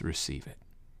 Let's receive it.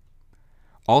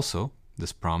 Also,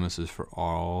 this promise is for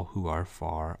all who are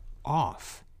far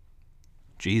off.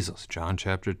 Jesus, John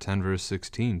chapter 10, verse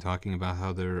 16, talking about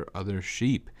how there are other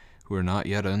sheep who are not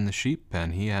yet in the sheep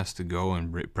pen. He has to go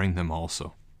and bring them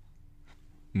also.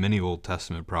 Many Old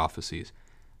Testament prophecies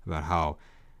about how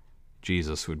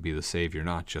Jesus would be the Savior,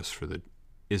 not just for the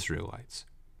Israelites,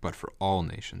 but for all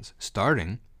nations,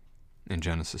 starting in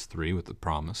Genesis 3 with the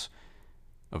promise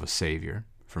of a Savior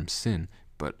from sin,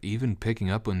 but even picking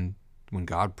up when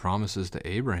God promises to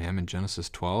Abraham in Genesis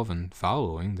 12 and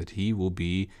following that he will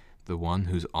be the one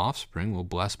whose offspring will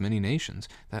bless many nations.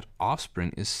 That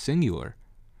offspring is singular.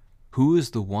 Who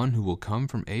is the one who will come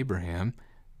from Abraham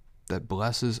that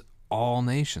blesses all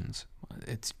nations?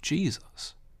 It's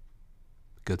Jesus.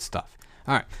 Good stuff.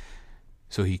 All right.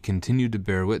 So he continued to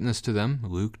bear witness to them.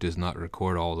 Luke does not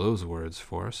record all those words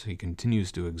for us. He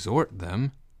continues to exhort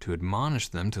them, to admonish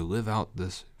them to live out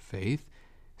this faith.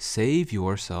 Save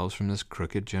yourselves from this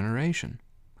crooked generation.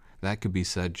 That could be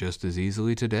said just as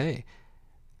easily today.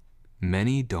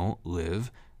 Many don't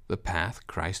live the path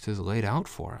Christ has laid out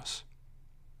for us.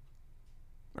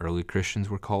 Early Christians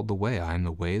were called the way. I am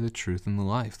the way, the truth, and the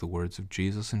life. The words of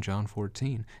Jesus in John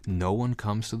 14. No one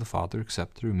comes to the Father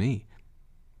except through me.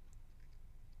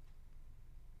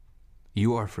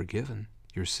 You are forgiven.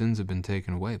 Your sins have been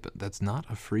taken away. But that's not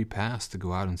a free pass to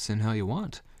go out and sin how you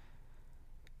want.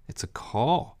 It's a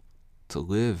call to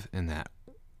live in that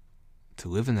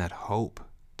hope,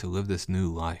 to live this new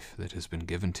life that has been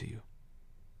given to you.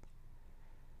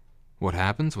 What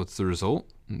happens? What's the result?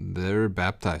 They're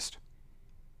baptized.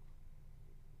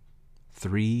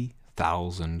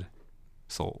 3,000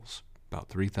 souls, about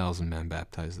 3,000 men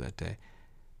baptized that day.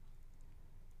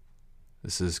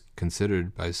 This is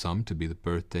considered by some to be the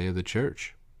birthday of the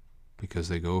church, because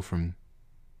they go from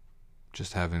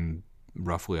just having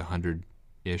roughly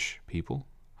 100-ish people,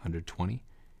 120,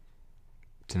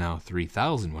 to now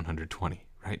 3,120,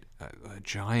 right? A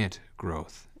giant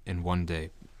growth in one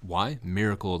day. Why?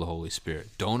 Miracle of the Holy Spirit.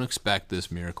 Don't expect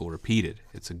this miracle repeated.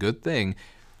 It's a good thing,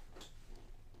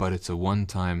 but it's a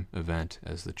one-time event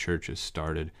as the church is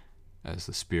started, as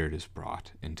the Spirit is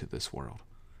brought into this world.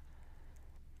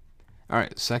 All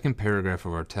right, second paragraph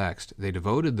of our text. They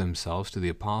devoted themselves to the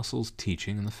apostles'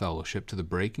 teaching and the fellowship, to the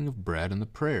breaking of bread and the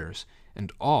prayers.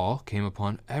 And awe came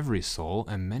upon every soul,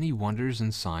 and many wonders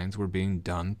and signs were being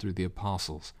done through the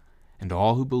apostles. And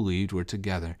all who believed were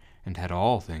together, and had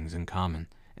all things in common.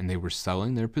 And they were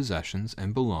selling their possessions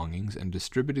and belongings, and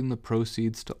distributing the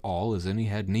proceeds to all as any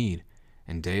had need.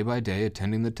 And day by day,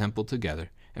 attending the temple together,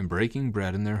 and breaking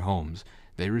bread in their homes,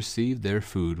 they received their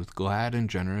food with glad and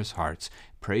generous hearts,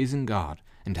 praising God,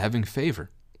 and having favor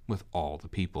with all the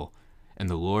people. And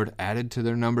the Lord added to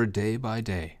their number day by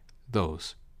day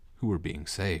those who were being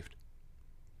saved.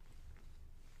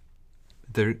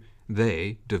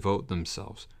 They devote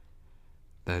themselves.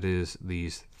 That is,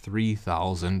 these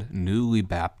 3,000 newly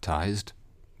baptized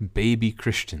baby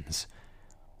Christians.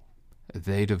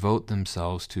 They devote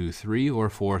themselves to 3 or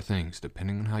 4 things,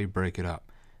 depending on how you break it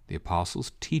up. The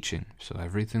apostles' teaching, so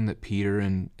everything that Peter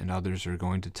and others are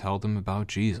going to tell them about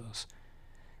Jesus.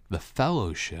 The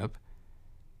fellowship,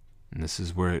 and this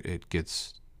is where it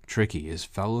gets tricky. Is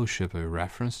fellowship a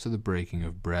reference to the breaking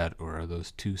of bread, or are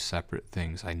those two separate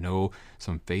things? I know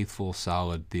some faithful,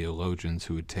 solid theologians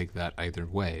who would take that either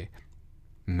way.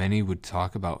 Many would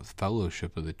talk about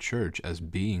fellowship of the church as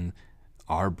being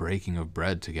our breaking of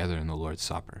bread together in the Lord's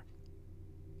Supper.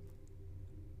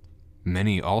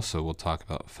 Many also will talk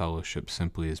about fellowship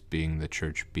simply as being the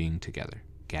church being together,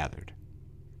 gathered.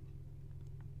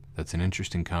 That's an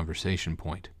interesting conversation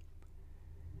point.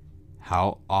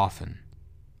 How often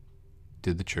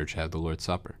did the church have the Lord's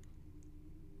Supper?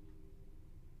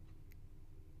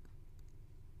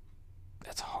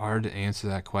 It's hard to answer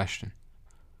that question.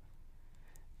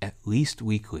 At least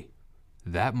weekly.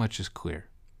 That much is clear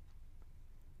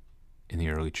in the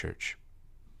early church.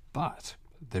 But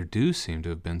there do seem to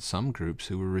have been some groups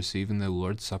who were receiving the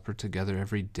Lord's Supper together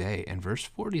every day, and verse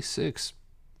 46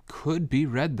 could be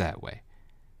read that way.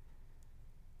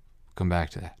 Come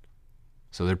back to that.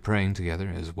 So they're praying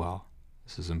together as well.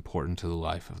 This is important to the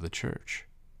life of the church.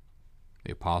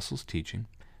 The apostles' teaching,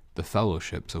 the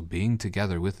fellowship, so being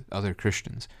together with other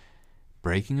Christians,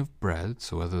 breaking of bread,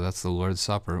 so whether that's the Lord's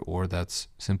Supper or that's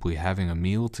simply having a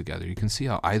meal together, you can see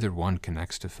how either one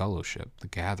connects to fellowship, the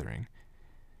gathering,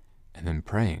 and then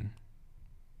praying,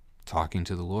 talking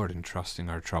to the Lord and trusting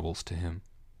our troubles to Him.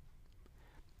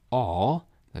 All,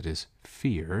 that is,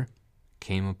 fear,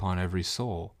 came upon every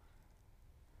soul.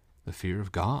 The fear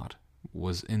of God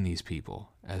was in these people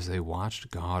as they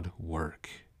watched God work.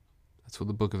 That's what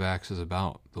the book of Acts is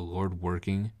about. The Lord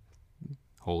working,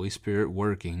 Holy Spirit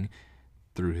working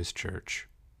through His church.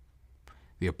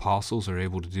 The apostles are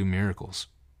able to do miracles.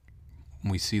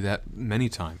 We see that many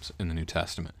times in the New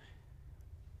Testament.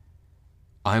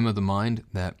 I'm of the mind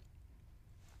that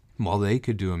while they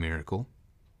could do a miracle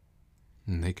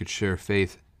and they could share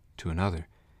faith to another,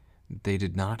 they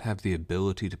did not have the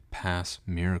ability to pass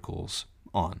miracles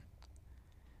on.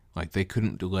 Like, they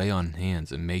couldn't lay on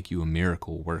hands and make you a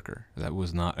miracle worker. That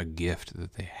was not a gift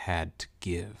that they had to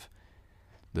give.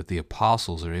 That the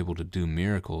apostles are able to do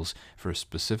miracles for a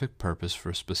specific purpose, for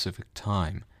a specific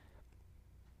time,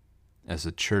 as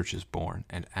the church is born.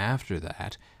 And after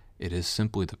that, it is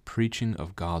simply the preaching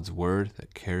of God's word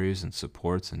that carries and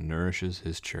supports and nourishes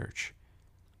His church.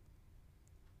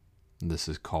 This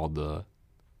is called the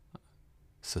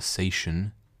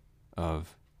cessation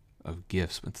of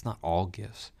gifts. But it's not all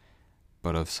gifts,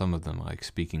 but of some of them, like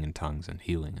speaking in tongues and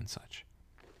healing and such.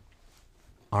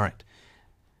 All right.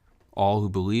 All who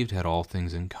believed had all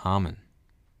things in common.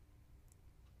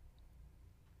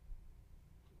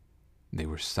 They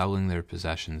were selling their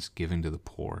possessions, giving to the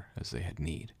poor as they had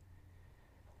need.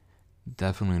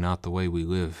 Definitely not the way we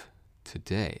live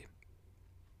today.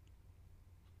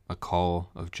 A call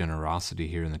of generosity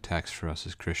here in the text for us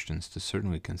as Christians to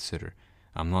certainly consider.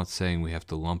 I'm not saying we have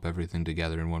to lump everything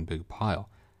together in one big pile,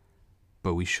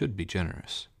 but we should be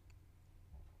generous.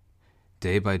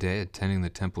 Day by day, attending the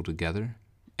temple together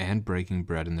and breaking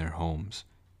bread in their homes.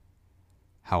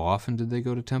 How often did they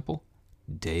go to temple?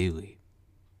 Daily.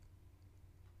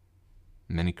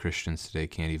 Many Christians today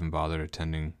can't even bother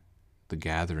attending the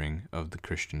gathering of the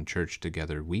Christian church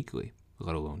together weekly,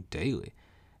 let alone daily.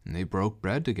 And they broke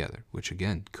bread together, which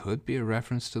again could be a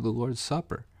reference to the Lord's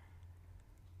Supper.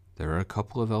 There are a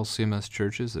couple of LCMS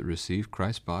churches that receive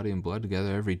Christ's body and blood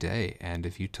together every day, and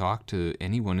if you talk to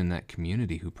anyone in that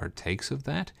community who partakes of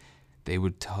that, they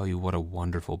would tell you what a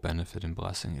wonderful benefit and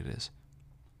blessing it is.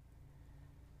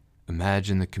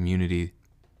 Imagine the community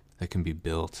that can be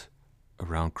built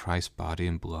around Christ's body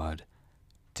and blood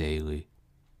daily,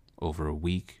 over a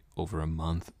week, over a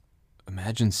month.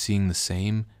 Imagine seeing the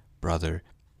same brother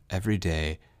every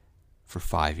day for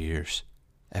 5 years,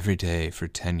 every day for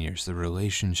 10 years. The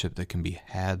relationship that can be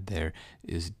had there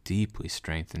is deeply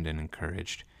strengthened and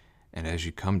encouraged. And as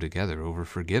you come together over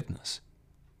forgiveness,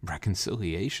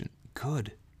 reconciliation,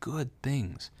 good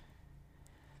things.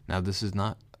 Now, this is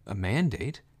not a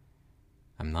mandate.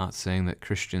 I'm not saying that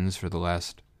Christians for the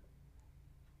last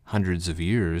hundreds of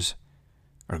years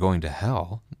are going to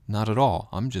hell. Not at all.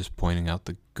 I'm just pointing out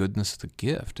the goodness of the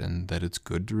gift and that it's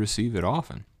good to receive it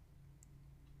often.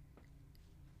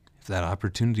 If that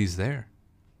opportunity is there,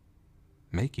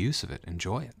 make use of it.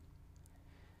 Enjoy it.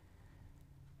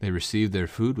 They received their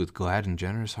food with glad and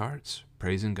generous hearts,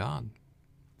 praising God,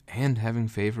 and having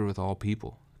favor with all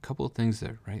people. A couple of things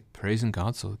there, right? Praising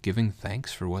God, so giving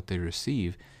thanks for what they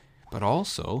receive, but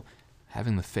also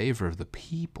having the favor of the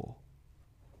people.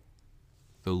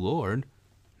 The Lord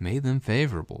made them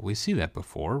favorable. We see that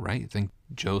before, right? Think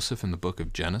Joseph in the book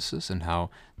of Genesis and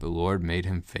how the Lord made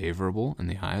him favorable in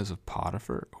the eyes of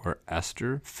Potiphar, or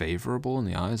Esther favorable in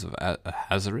the eyes of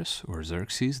Ahasuerus or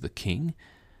Xerxes, the king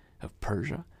of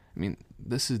Persia. I mean,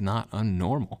 this is not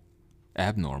abnormal,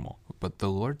 but the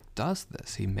Lord does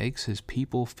this. He makes His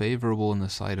people favorable in the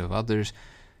sight of others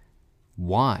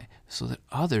Why? So that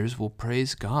others will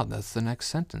praise God. That's the next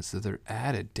sentence, that they're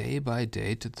added day by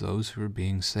day to those who are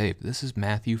being saved. This is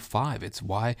Matthew 5. It's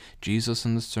why Jesus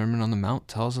in the Sermon on the Mount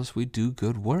tells us we do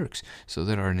good works, so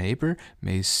that our neighbor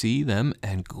may see them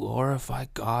and glorify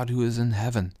God who is in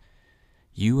heaven.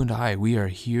 You and I, we are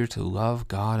here to love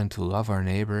God and to love our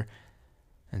neighbor.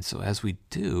 And so as we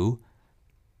do,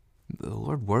 the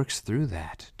Lord works through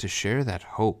that to share that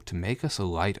hope, to make us a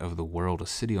light of the world, a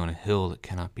city on a hill that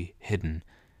cannot be hidden,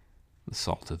 the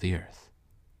salt of the earth.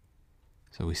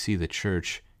 So we see the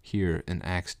church here in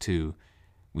Acts 2,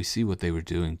 we see what they were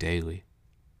doing daily.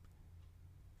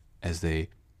 As they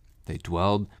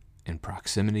dwelled in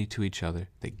proximity to each other,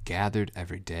 they gathered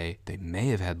every day, they may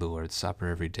have had the Lord's Supper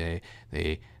every day,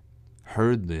 they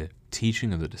heard the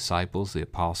teaching of the disciples, the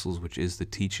apostles, which is the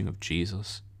teaching of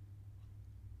Jesus.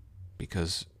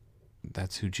 Because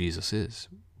that's who Jesus is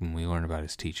when we learn about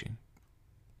his teaching.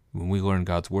 When we learn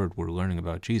God's word, we're learning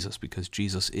about Jesus because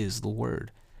Jesus is the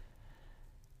word.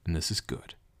 And this is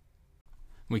good.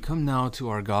 We come now to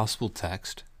our gospel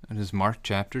text. It is Mark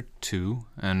chapter 2,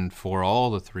 and for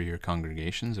all the 3-year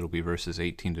congregations, it'll be verses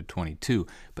 18 to 22.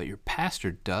 But your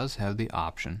pastor does have the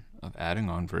option of adding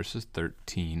on verses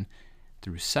 13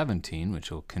 through 17, which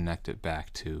will connect it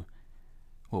back to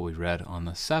what we read on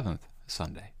the 7th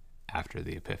Sunday after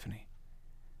the Epiphany.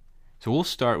 So we'll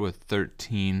start with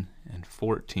 13 and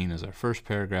 14 as our first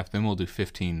paragraph, then we'll do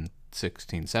 15,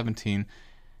 16, 17,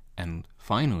 and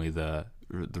finally the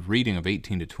reading of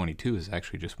 18 to 22 is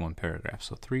actually just one paragraph,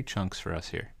 so 3 chunks for us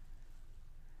here.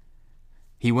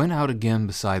 He went out again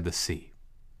beside the sea,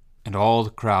 and all the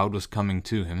crowd was coming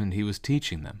to him, and he was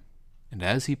teaching them. And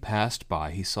as he passed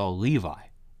by, he saw Levi,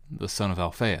 the son of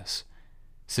Alphaeus,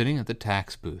 sitting at the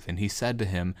tax booth, and he said to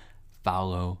him,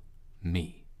 "Follow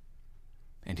me."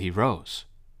 And he rose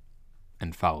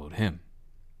and followed him.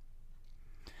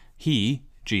 He,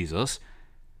 Jesus,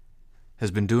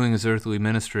 has been doing his earthly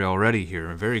ministry already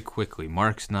here very quickly.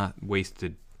 Mark's not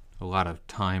wasted a lot of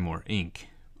time or ink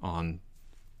on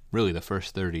really the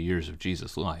first 30 years of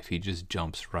Jesus' life. He just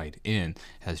jumps right in,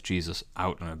 has Jesus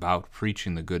out and about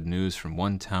preaching the good news from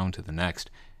one town to the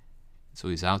next. So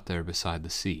he's out there beside the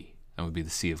sea. That would be the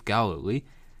Sea of Galilee,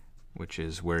 which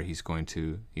is where he's going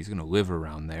to live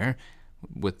around there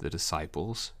with the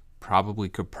disciples, probably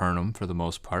Capernaum for the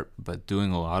most part, but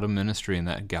doing a lot of ministry in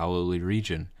that Galilee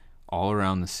region, all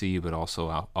around the sea, but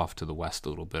also off to the west a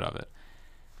little bit of it.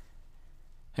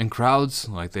 And crowds,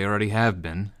 like they already have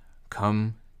been,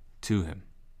 come to him.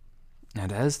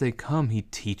 And as they come, he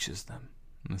teaches them.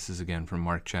 And this is again from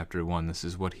Mark chapter 1. This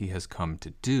is what he has come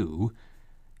to do,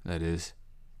 that is,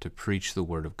 to preach the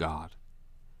word of God.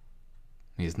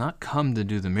 He has not come to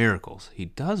do the miracles. He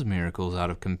does miracles out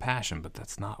of compassion, but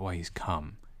that's not why he's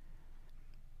come.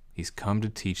 He's come to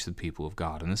teach the people of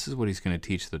God. And this is what he's going to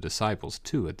teach the disciples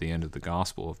too at the end of the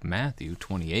Gospel of Matthew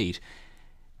 28.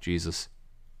 Jesus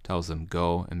tells them,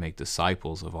 "Go and make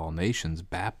disciples of all nations,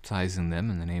 baptizing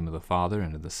them in the name of the Father,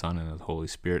 and of the Son, and of the Holy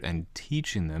Spirit, and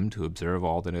teaching them to observe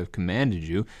all that I have commanded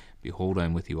you. Behold, I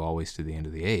am with you always to the end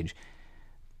of the age."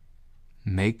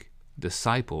 Make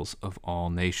disciples of all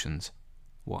nations.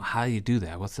 Well, how do you do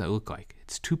that? What's that look like?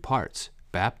 It's 2 parts.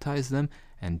 Baptize them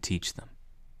and teach them.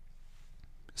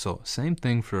 So, same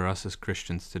thing for us as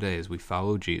Christians today. As we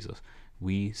follow Jesus,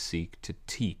 we seek to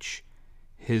teach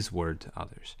his word to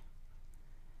others.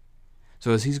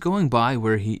 So as he's going by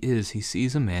where he is, he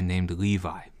sees a man named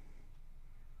Levi.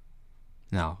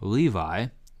 Now, Levi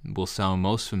will sound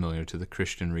most familiar to the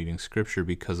Christian reading Scripture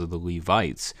because of the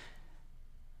Levites,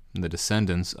 the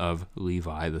descendants of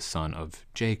Levi, the son of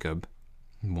Jacob,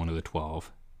 one of the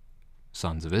 12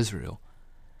 sons of Israel.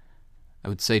 I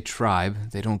would say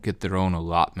tribe. They don't get their own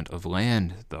allotment of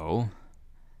land, though.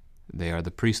 They are the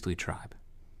priestly tribe.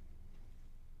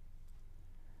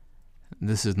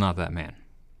 This is not that man.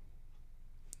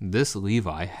 This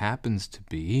Levi happens to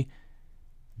be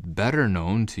better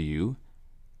known to you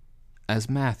as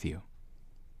Matthew.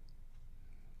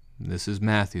 This is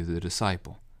Matthew, the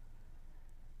disciple.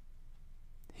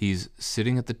 He's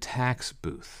sitting at the tax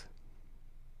booth.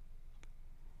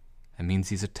 That means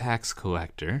he's a tax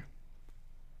collector.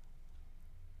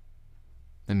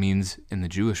 That means, in the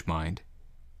Jewish mind,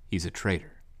 he's a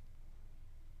traitor.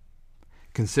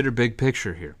 Consider big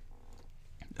picture here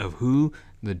of who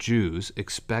the Jews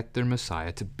expect their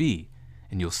Messiah to be.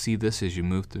 And you'll see this as you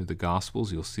move through the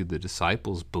Gospels. You'll see the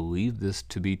disciples believe this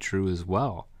to be true as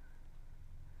well.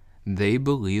 They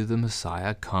believe the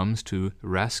Messiah comes to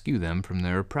rescue them from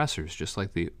their oppressors, just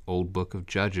like the old book of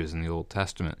Judges in the Old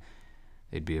Testament.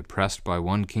 They'd be oppressed by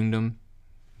one kingdom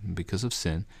because of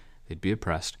sin. They'd be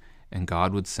oppressed, and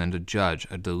God would send a judge,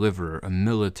 a deliverer, a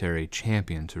military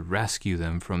champion to rescue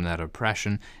them from that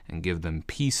oppression and give them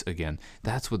peace again.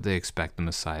 That's what they expect the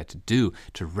Messiah to do,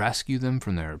 to rescue them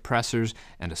from their oppressors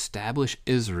and establish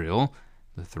Israel,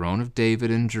 the throne of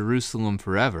David in Jerusalem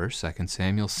forever, 2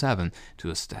 Samuel 7, to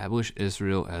establish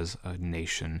Israel as a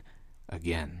nation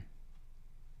again.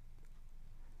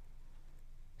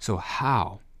 So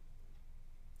how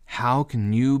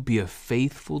can you be a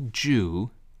faithful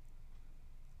Jew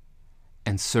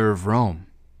and serve Rome?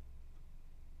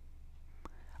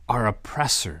 Our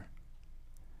oppressor.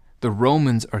 The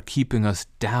Romans are keeping us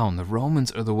down. The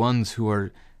Romans are the ones who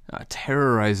are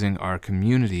terrorizing our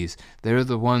communities. They're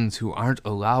the ones who aren't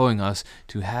allowing us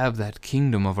to have that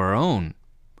kingdom of our own.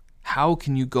 How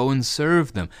can you go and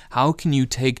serve them? How can you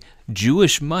take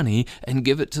Jewish money and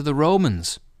give it to the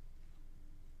Romans?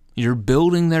 You're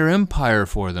building their empire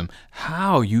for them.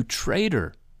 How, you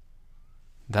traitor?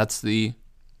 That's the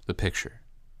picture.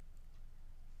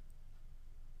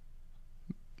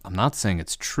 I'm not saying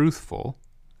it's truthful,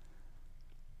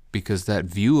 because that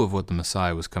view of what the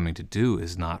Messiah was coming to do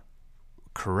is not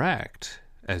correct.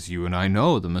 As you and I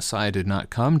know, the Messiah did not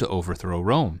come to overthrow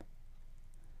Rome.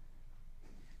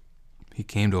 He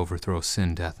came to overthrow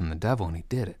sin, death, and the devil, and he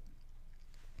did it.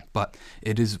 But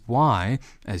it is why,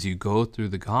 as you go through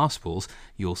the Gospels,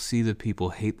 you'll see that people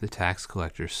hate the tax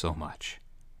collectors so much.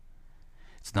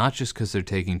 It's not just because they're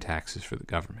taking taxes for the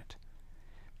government.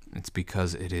 It's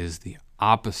because it is the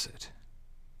opposite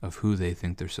of who they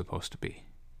think they're supposed to be.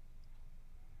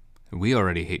 We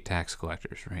already hate tax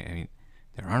collectors, right? I mean,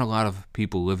 there aren't a lot of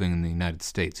people living in the United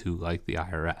States who like the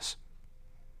IRS.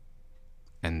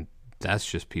 And that's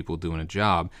just people doing a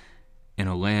job in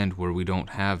a land where we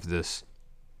don't have this,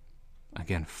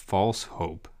 again, false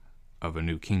hope of a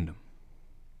new kingdom.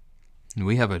 And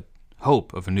we have a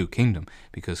hope of a new kingdom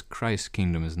because Christ's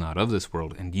kingdom is not of this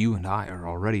world, and you and I are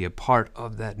already a part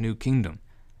of that new kingdom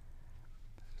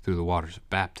through the waters of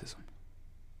baptism.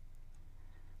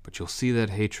 But you'll see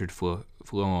that hatred flow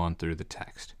on through the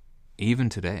text. Even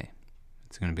today.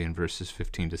 It's going to be in verses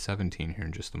 15 to 17 here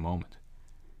in just a moment.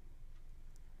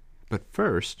 But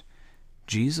first,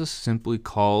 Jesus simply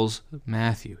calls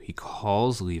Matthew. He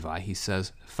calls Levi. He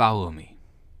says, "Follow me."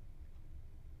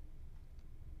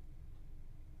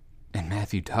 And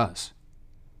Matthew does.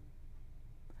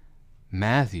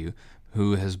 Matthew,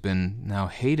 who has been now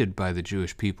hated by the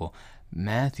Jewish people,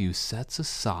 Matthew sets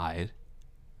aside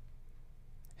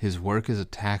his work as a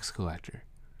tax collector,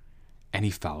 and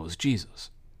he follows Jesus.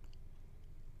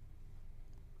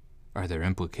 Are there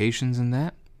implications in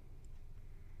that?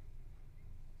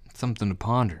 It's something to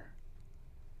ponder.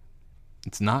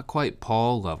 It's not quite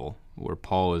Paul level, where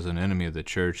Paul is an enemy of the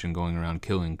church and going around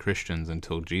killing Christians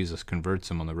until Jesus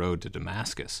converts him on the road to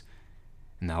Damascus.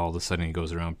 And now all of a sudden he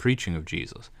goes around preaching of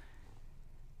Jesus.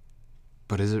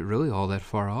 But is it really all that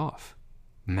far off?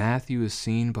 Matthew is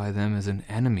seen by them as an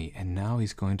enemy, and now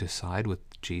he's going to side with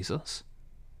Jesus?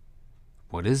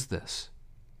 What is this?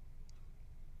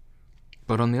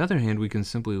 But on the other hand, we can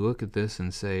simply look at this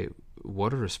and say,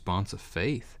 what a response of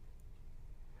faith.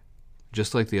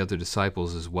 Just like the other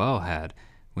disciples as well had,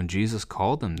 when Jesus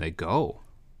called them, they go.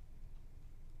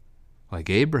 Like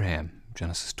Abraham,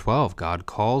 Genesis 12, God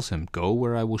calls him, "Go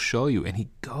where I will show you," and he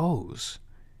goes.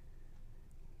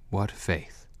 What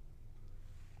faith.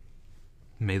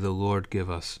 May the Lord give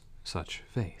us such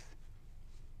faith.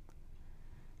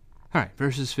 All right,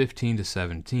 verses 15 to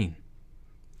 17.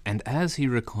 And as he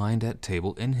reclined at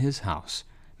table in his house,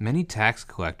 many tax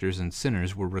collectors and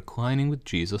sinners were reclining with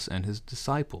Jesus and his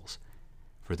disciples,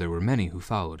 for there were many who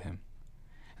followed him.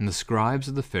 And the scribes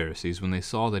of the Pharisees, when they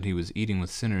saw that he was eating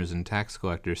with sinners and tax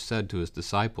collectors, said to his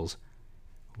disciples,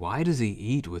 "Why does he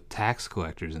eat with tax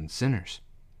collectors and sinners?"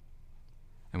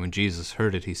 And when Jesus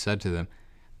heard it, he said to them,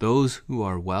 "Those who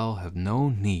are well have no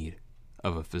need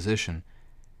of a physician,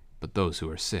 but those who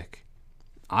are sick.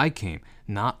 I came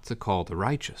not to call the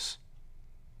righteous,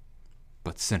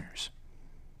 but sinners."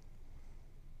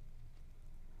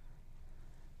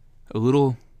 A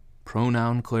little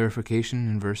pronoun clarification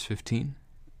in verse 15.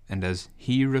 And as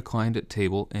he reclined at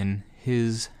table in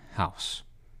his house.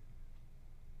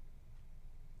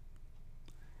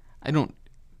 I don't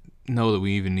know that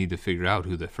we even need to figure out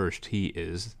who the first he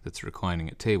is that's reclining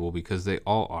at table, because they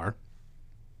all are.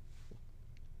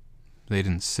 They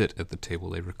didn't sit at the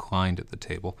table, they reclined at the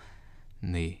table.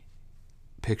 In the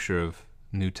picture of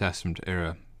New Testament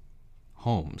era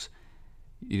homes,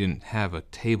 you didn't have a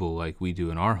table like we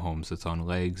do in our homes that's on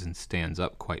legs and stands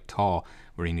up quite tall,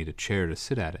 where you need a chair to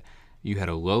sit at it. You had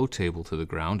a low table to the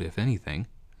ground, if anything,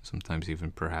 sometimes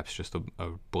even perhaps just a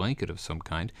blanket of some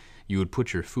kind. You would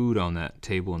put your food on that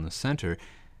table in the center,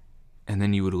 And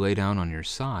then you would lay down on your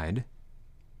side,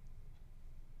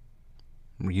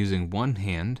 using one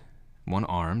hand, one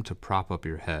arm to prop up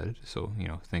your head. So,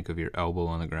 think of your elbow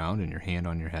on the ground and your hand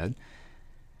on your head.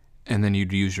 And then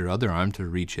you'd use your other arm to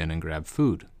reach in and grab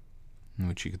food,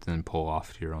 which you could then pull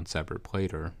off to your own separate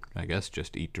plate, or I guess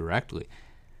just eat directly.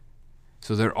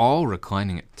 So they're all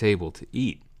reclining at the table to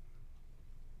eat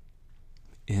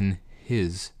in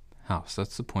his house.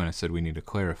 That's the point I said we need to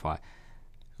clarify.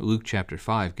 Luke chapter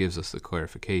 5 gives us the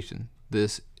clarification.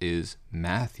 This is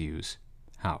Matthew's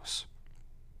house.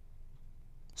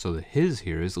 So the his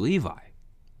here is Levi.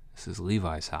 This is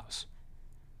Levi's house.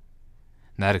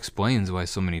 And that explains why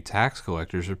so many tax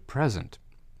collectors are present.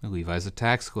 Levi's a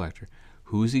tax collector.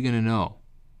 Who's he going to know?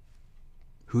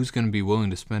 Who's going to be willing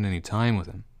to spend any time with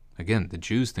him? Again, the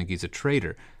Jews think he's a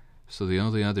traitor. So the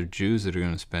only other Jews that are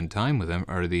going to spend time with him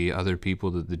are the other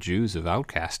people that the Jews have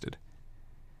outcasted.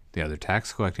 The other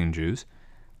tax collecting Jews,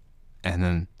 and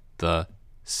then the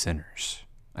sinners.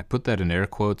 I put that in air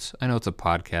quotes. I know it's a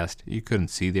podcast. You couldn't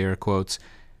see the air quotes.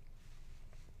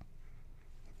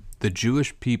 The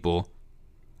Jewish people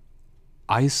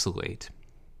isolate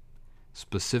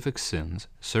specific sins,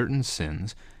 certain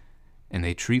sins, and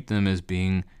they treat them as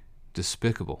being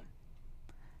despicable.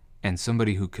 And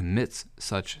somebody who commits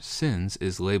such sins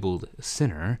is labeled a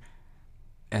sinner,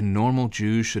 and normal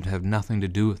Jews should have nothing to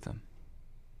do with them.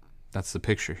 That's the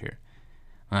picture here.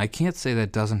 And I can't say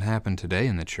that doesn't happen today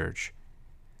in the church.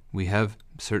 We have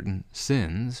certain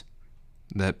sins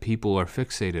that people are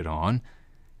fixated on,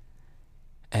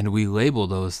 and we label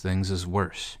those things as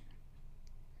worse.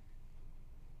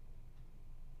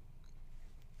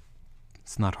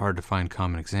 It's not hard to find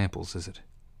common examples, is it?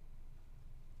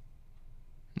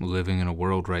 Living in a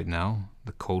world right now,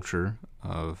 the culture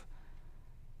of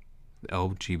the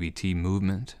LGBT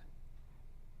movement,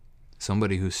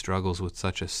 somebody who struggles with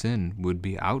such a sin would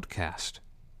be outcast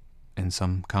in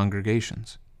some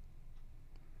congregations.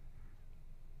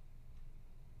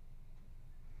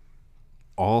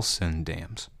 All sin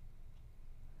damns.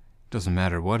 Doesn't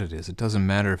matter what it is. It doesn't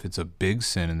matter if it's a big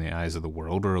sin in the eyes of the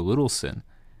world or a little sin.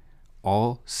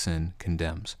 All sin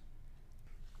condemns.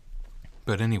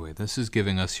 But anyway, this is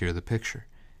giving us here the picture.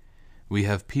 We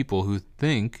have people who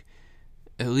think,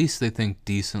 at least they think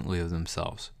decently of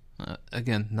themselves.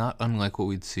 Again, not unlike what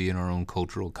we'd see in our own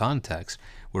cultural context,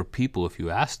 where people, if you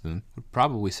ask them, would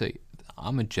probably say,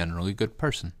 I'm a generally good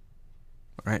person.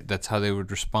 Right? That's how they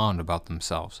would respond about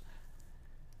themselves.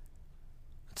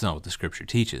 It's not what the Scripture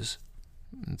teaches.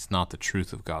 It's not the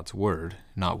truth of God's Word.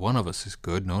 Not one of us is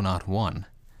good, no, not one.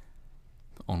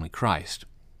 Only Christ.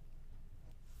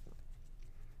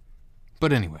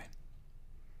 But anyway,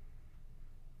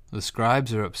 the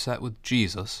scribes are upset with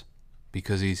Jesus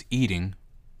because he's eating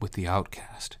with the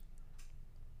outcast.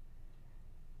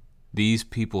 These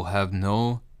people have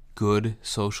no good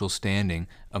social standing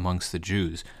amongst the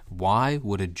Jews. Why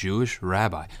would a Jewish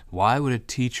rabbi, why would a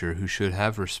teacher who should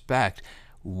have respect,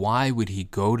 why would he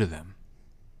go to them?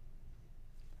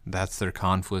 That's their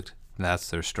conflict. That's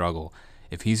their struggle.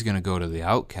 If he's going to go to the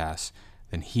outcasts,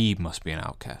 then he must be an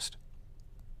outcast.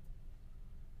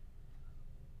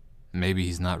 Maybe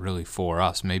he's not really for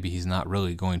us. Maybe he's not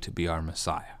really going to be our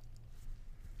Messiah.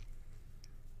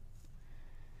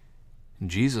 And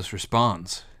Jesus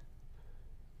responds,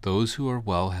 "Those who are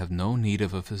well have no need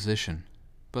of a physician,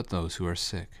 but those who are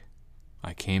sick.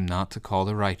 I came not to call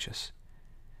the righteous,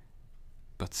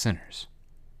 but sinners."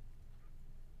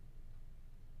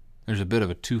 There's a bit of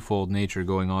a twofold nature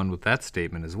going on with that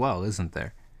statement as well, isn't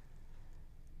there?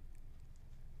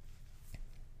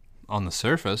 On the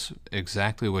surface,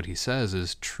 exactly what he says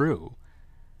is true.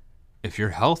 If you're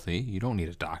healthy, you don't need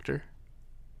a doctor.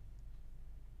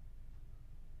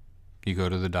 You go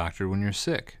to the doctor when you're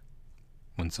sick,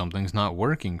 when something's not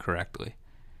working correctly.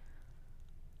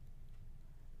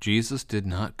 Jesus did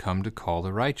not come to call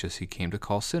the righteous. He came to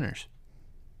call sinners.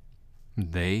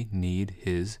 They need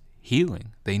his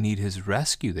healing. They need his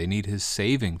rescue. They need his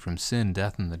saving from sin,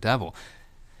 death, and the devil.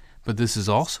 But this is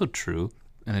also true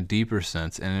in a deeper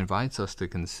sense and invites us to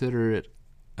consider it,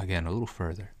 again, a little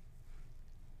further.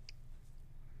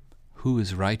 Who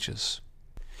is righteous?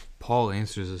 Paul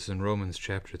answers this in Romans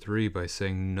chapter 3 by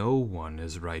saying, "No one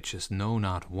is righteous, no,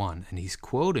 not one." And he's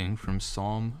quoting from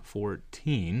Psalm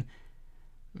 14,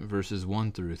 verses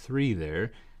 1 through 3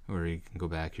 there, or you can go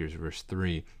back, here's verse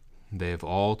 3. "They have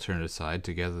all turned aside,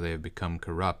 together they have become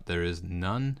corrupt. There is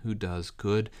none who does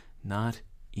good, not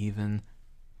even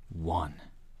one."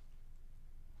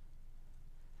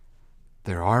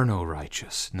 There are no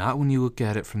righteous, not when you look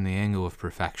at it from the angle of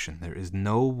perfection. There is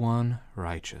no one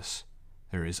righteous.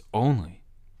 There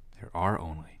are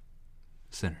only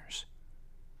sinners.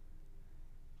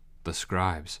 the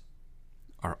scribes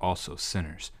are also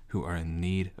sinners who are in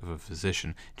need of a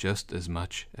physician just as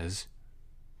much as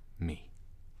me.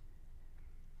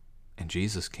 And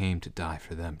Jesus came to die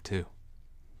for them too.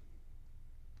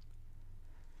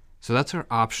 So that's our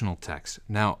optional text.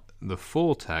 Now, the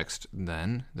full text,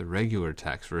 then, the regular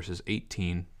text, verses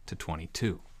 18 to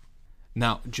 22.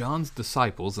 Now, John's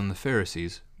disciples and the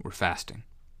Pharisees were fasting,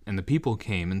 and the people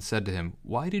came and said to him,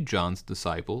 "Why do John's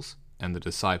disciples and the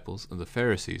disciples of the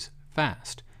Pharisees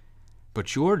fast,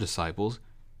 but your disciples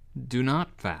do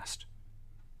not fast?"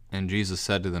 And Jesus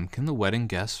said to them, "Can the wedding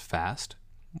guests fast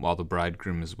while the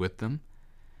bridegroom is with them?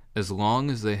 As long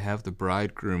as they have the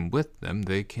bridegroom with them,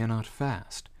 they cannot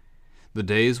fast. The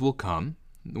days will come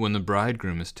when the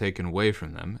bridegroom is taken away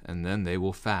from them, and then they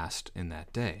will fast in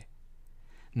that day.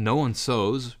 No one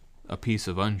sews a piece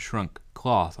of unshrunk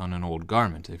cloth on an old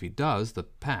garment. If he does, the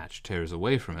patch tears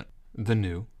away from it, the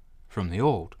new from the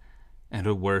old, and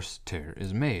a worse tear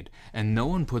is made. And no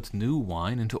one puts new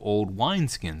wine into old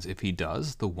wineskins. If he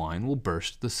does, the wine will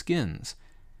burst the skins,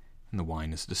 and the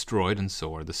wine is destroyed, and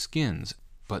so are the skins.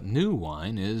 But new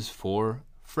wine is for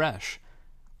fresh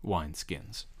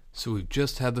wineskins." So we've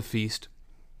just had the feast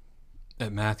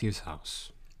at Matthew's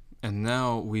house, and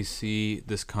now we see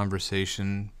this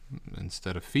conversation,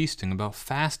 instead of feasting, about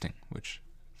fasting, which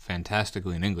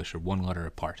fantastically in English are one letter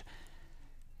apart.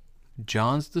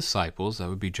 John's disciples, that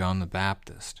would be John the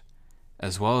Baptist,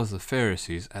 as well as the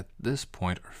Pharisees, at this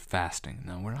point are fasting.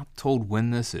 Now, we're not told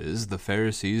when this is. The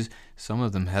Pharisees, some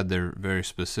of them had their very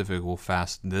specific, will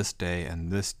fast this day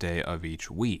and this day of each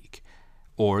week.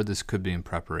 Or this could be in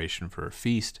preparation for a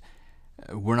feast.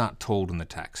 We're not told in the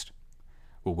text.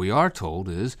 What we are told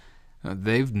is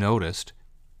they've noticed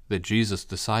that Jesus'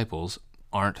 disciples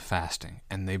aren't fasting,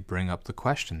 and they bring up the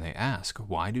question. They ask,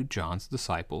 "Why do John's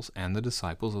disciples and the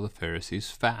disciples of the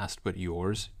Pharisees fast, but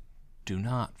yours do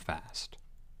not fast?"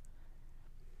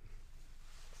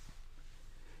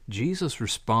 Jesus'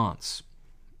 response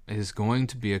is going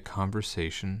to be a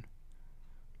conversation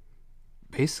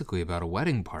basically about a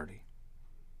wedding party.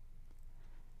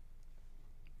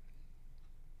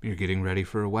 You're getting ready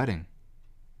for a wedding.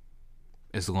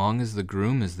 As long as the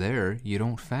groom is there, you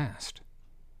don't fast.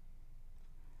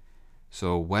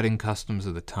 So, wedding customs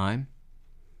of the time,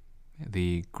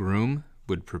 the groom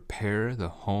would prepare the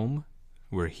home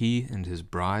where he and his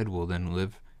bride will then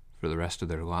live for the rest of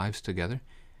their lives together.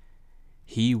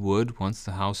 He would, once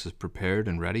the house is prepared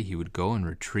and ready, he would go and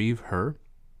retrieve her,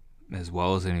 as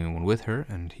well as anyone with her,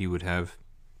 and he would have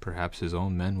perhaps his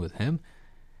own men with him.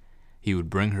 He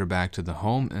would bring her back to the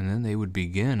home, and then they would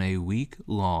begin a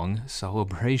week-long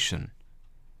celebration.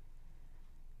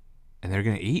 And they're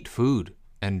going to eat food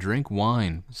and drink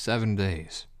wine 7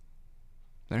 days.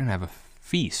 They're going to have a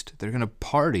feast. They're going to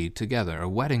party together, a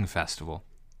wedding festival.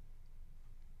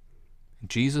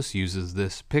 Jesus uses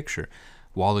this picture.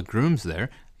 While the groom's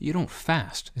there, you don't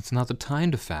fast. It's not the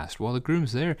time to fast. While the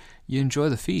groom's there, you enjoy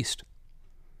the feast.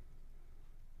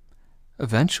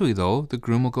 Eventually, though, the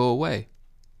groom will go away.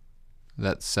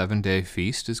 That 7-day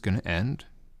feast is going to end.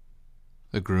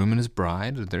 The groom and his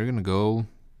bride, they're going to go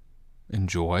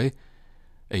enjoy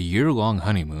a year-long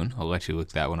honeymoon. I'll let you look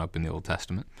that one up in the Old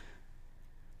Testament.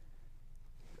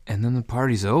 And then the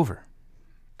party's over.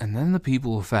 And then the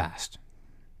people will fast.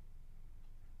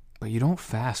 But you don't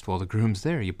fast while the groom's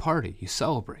there. You party, you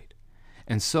celebrate.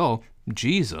 And so,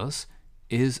 Jesus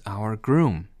is our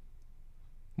groom.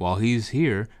 While he's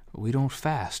here, we don't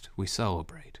fast, we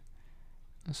celebrate.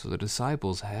 So the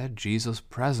disciples had Jesus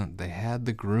present. They had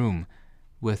the groom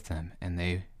with them, and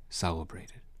they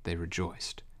celebrated. They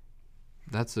rejoiced.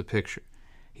 That's the picture.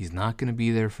 He's not going to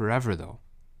be there forever, though.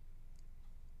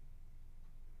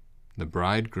 The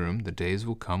bridegroom, the days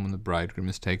will come when the bridegroom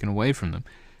is taken away from them.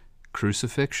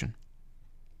 Crucifixion,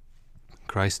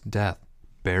 Christ's death,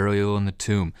 burial in the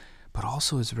tomb, but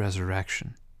also his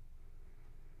resurrection.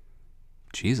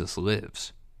 Jesus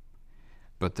lives.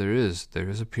 But there is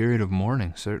a period of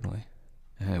mourning, certainly.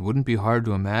 And it wouldn't be hard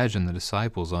to imagine the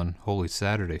disciples on Holy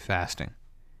Saturday fasting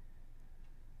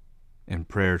in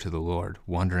prayer to the Lord,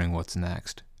 wondering what's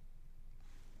next.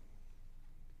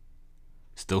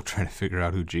 Still trying to figure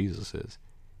out who Jesus is.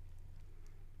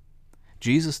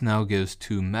 Jesus now gives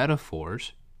 2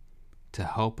 metaphors to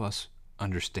help us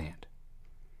understand.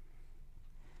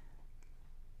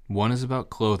 One is about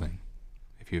clothing.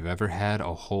 If you've ever had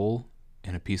a hole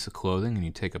in a piece of clothing and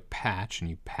you take a patch and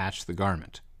you patch the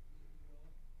garment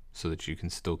so that you can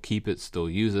still keep it, still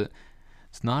use it.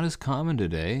 It's not as common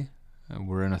today.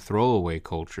 We're in a throwaway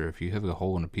culture. If you have a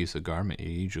hole in a piece of garment, you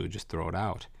usually just throw it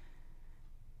out.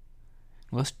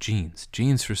 Less jeans.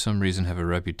 Jeans, for some reason, have a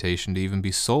reputation to even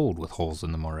be sold with holes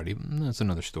in them already. That's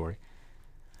another story.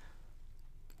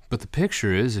 But the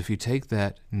picture is, if you take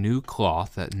that new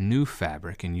cloth, that new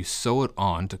fabric, and you sew it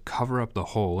on to cover up the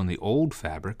hole in the old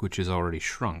fabric, which is already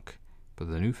shrunk, but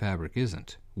the new fabric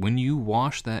isn't. When you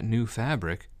wash that new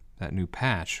fabric, that new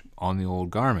patch on the old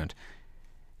garment,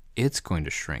 it's going to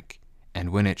shrink.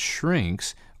 And when it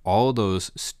shrinks, all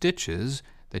those stitches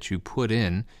that you put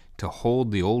in to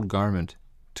hold the old garment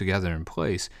together in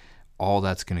place, all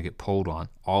that's going to get pulled on.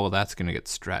 All of that's going to get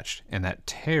stretched. And that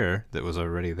tear that was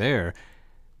already there,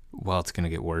 well, it's going to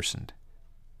get worsened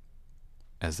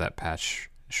as that patch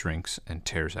shrinks and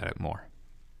tears at it more.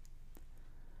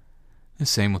 The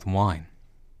same with wine.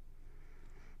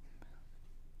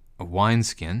 A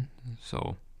wineskin,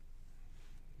 so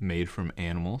made from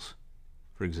animals,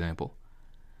 for example.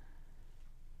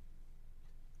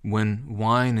 When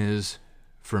wine is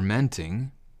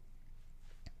fermenting,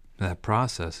 that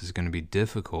process is going to be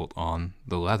difficult on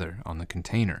the leather, on the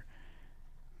container.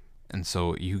 And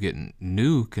so you get a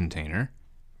new container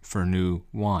for new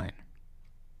wine,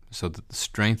 so that the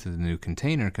strength of the new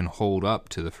container can hold up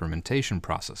to the fermentation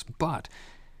process. But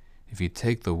if you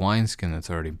take the wineskin that's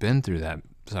already been through that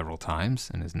several times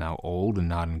and is now old and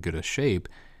not in good a shape,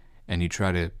 and you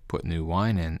try to put new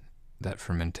wine in, that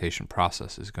fermentation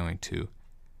process is going to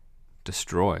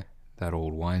destroy that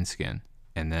old wineskin.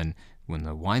 And then when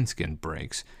the wineskin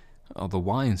breaks, the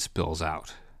wine spills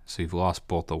out. So you've lost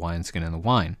both the wineskin and the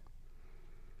wine.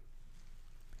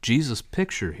 Jesus'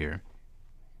 picture here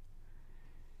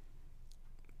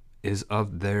is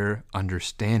of their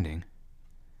understanding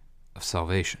of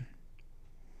salvation.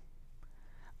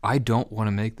 I don't want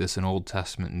to make this an Old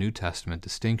Testament, New Testament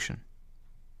distinction,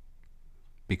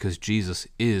 because Jesus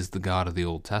is the God of the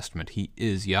Old Testament. He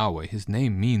is Yahweh. His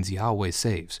name means Yahweh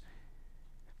saves.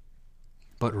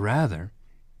 But rather,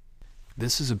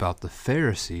 this is about the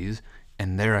Pharisees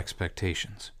and their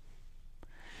expectations.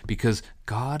 Because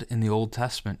God in the Old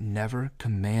Testament never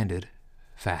commanded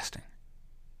fasting.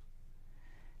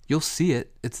 You'll see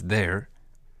it. It's there.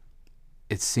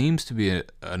 It seems to be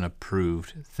an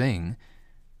approved thing.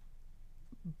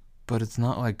 But it's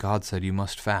not like God said you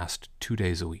must fast 2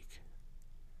 days a week.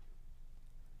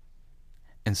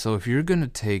 And so if you're going to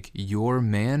take your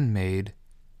man-made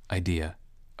idea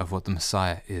of what the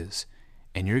Messiah is,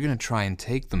 and you're going to try and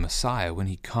take the Messiah when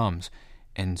he comes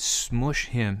and smush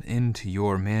him into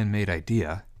your man-made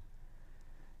idea,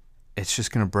 it's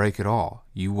just going to break it all.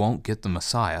 You won't get the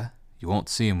Messiah, you won't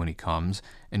see him when he comes,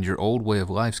 and your old way of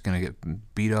life's going to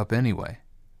get beat up anyway.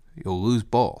 You'll lose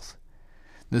both.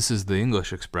 This is the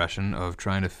English expression of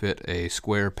trying to fit a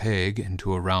square peg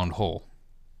into a round hole,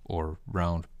 or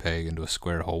round peg into a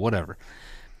square hole, whatever.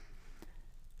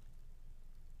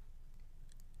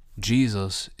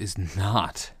 Jesus is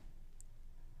not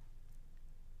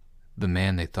the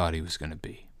man they thought he was going to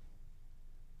be.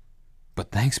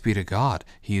 But thanks be to God,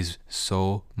 he is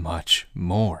so much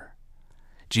more.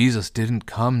 Jesus didn't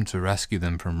come to rescue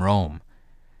them from Rome.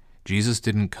 Jesus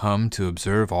didn't come to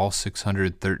observe all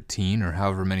 613 or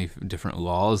however many different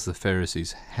laws the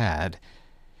Pharisees had.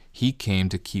 He came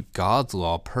to keep God's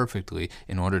law perfectly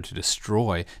in order to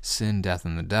destroy sin, death,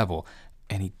 and the devil.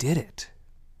 And he did it.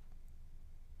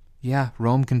 Yeah,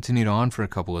 Rome continued on for a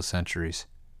couple of centuries.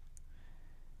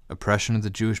 Oppression of the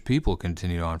Jewish people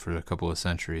continued on for a couple of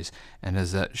centuries. And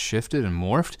as that shifted and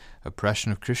morphed,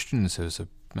 oppression of Christians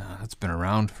that's been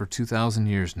around for 2,000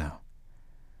 years now.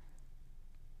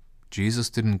 Jesus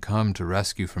didn't come to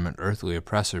rescue from an earthly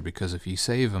oppressor, because if you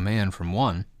save a man from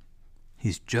one,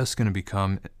 he's just going to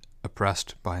become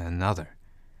oppressed by another.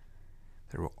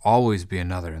 There will always be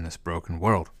another in this broken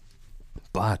world.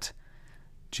 But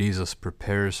Jesus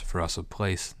prepares for us a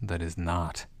place that is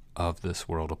not of this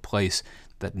world, a place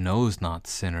that knows not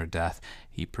sin or death.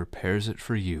 He prepares it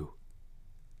for you.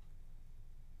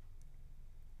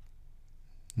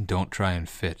 Don't try and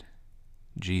fit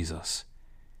Jesus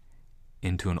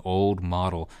into an old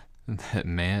model that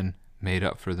man made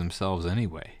up for themselves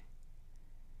anyway.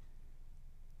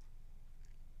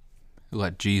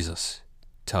 Let Jesus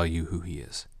tell you who he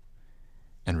is,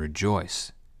 and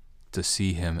rejoice to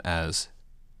see him as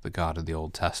the God of the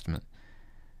Old Testament,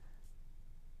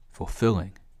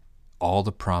 fulfilling all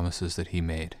the promises that he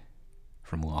made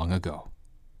from long ago,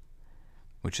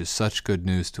 which is such good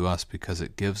news to us because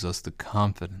it gives us the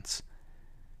confidence,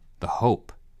 the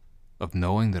hope of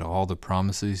knowing that all the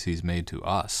promises he's made to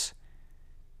us,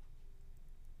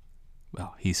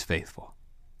 well, he's faithful,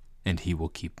 and he will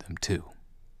keep them too.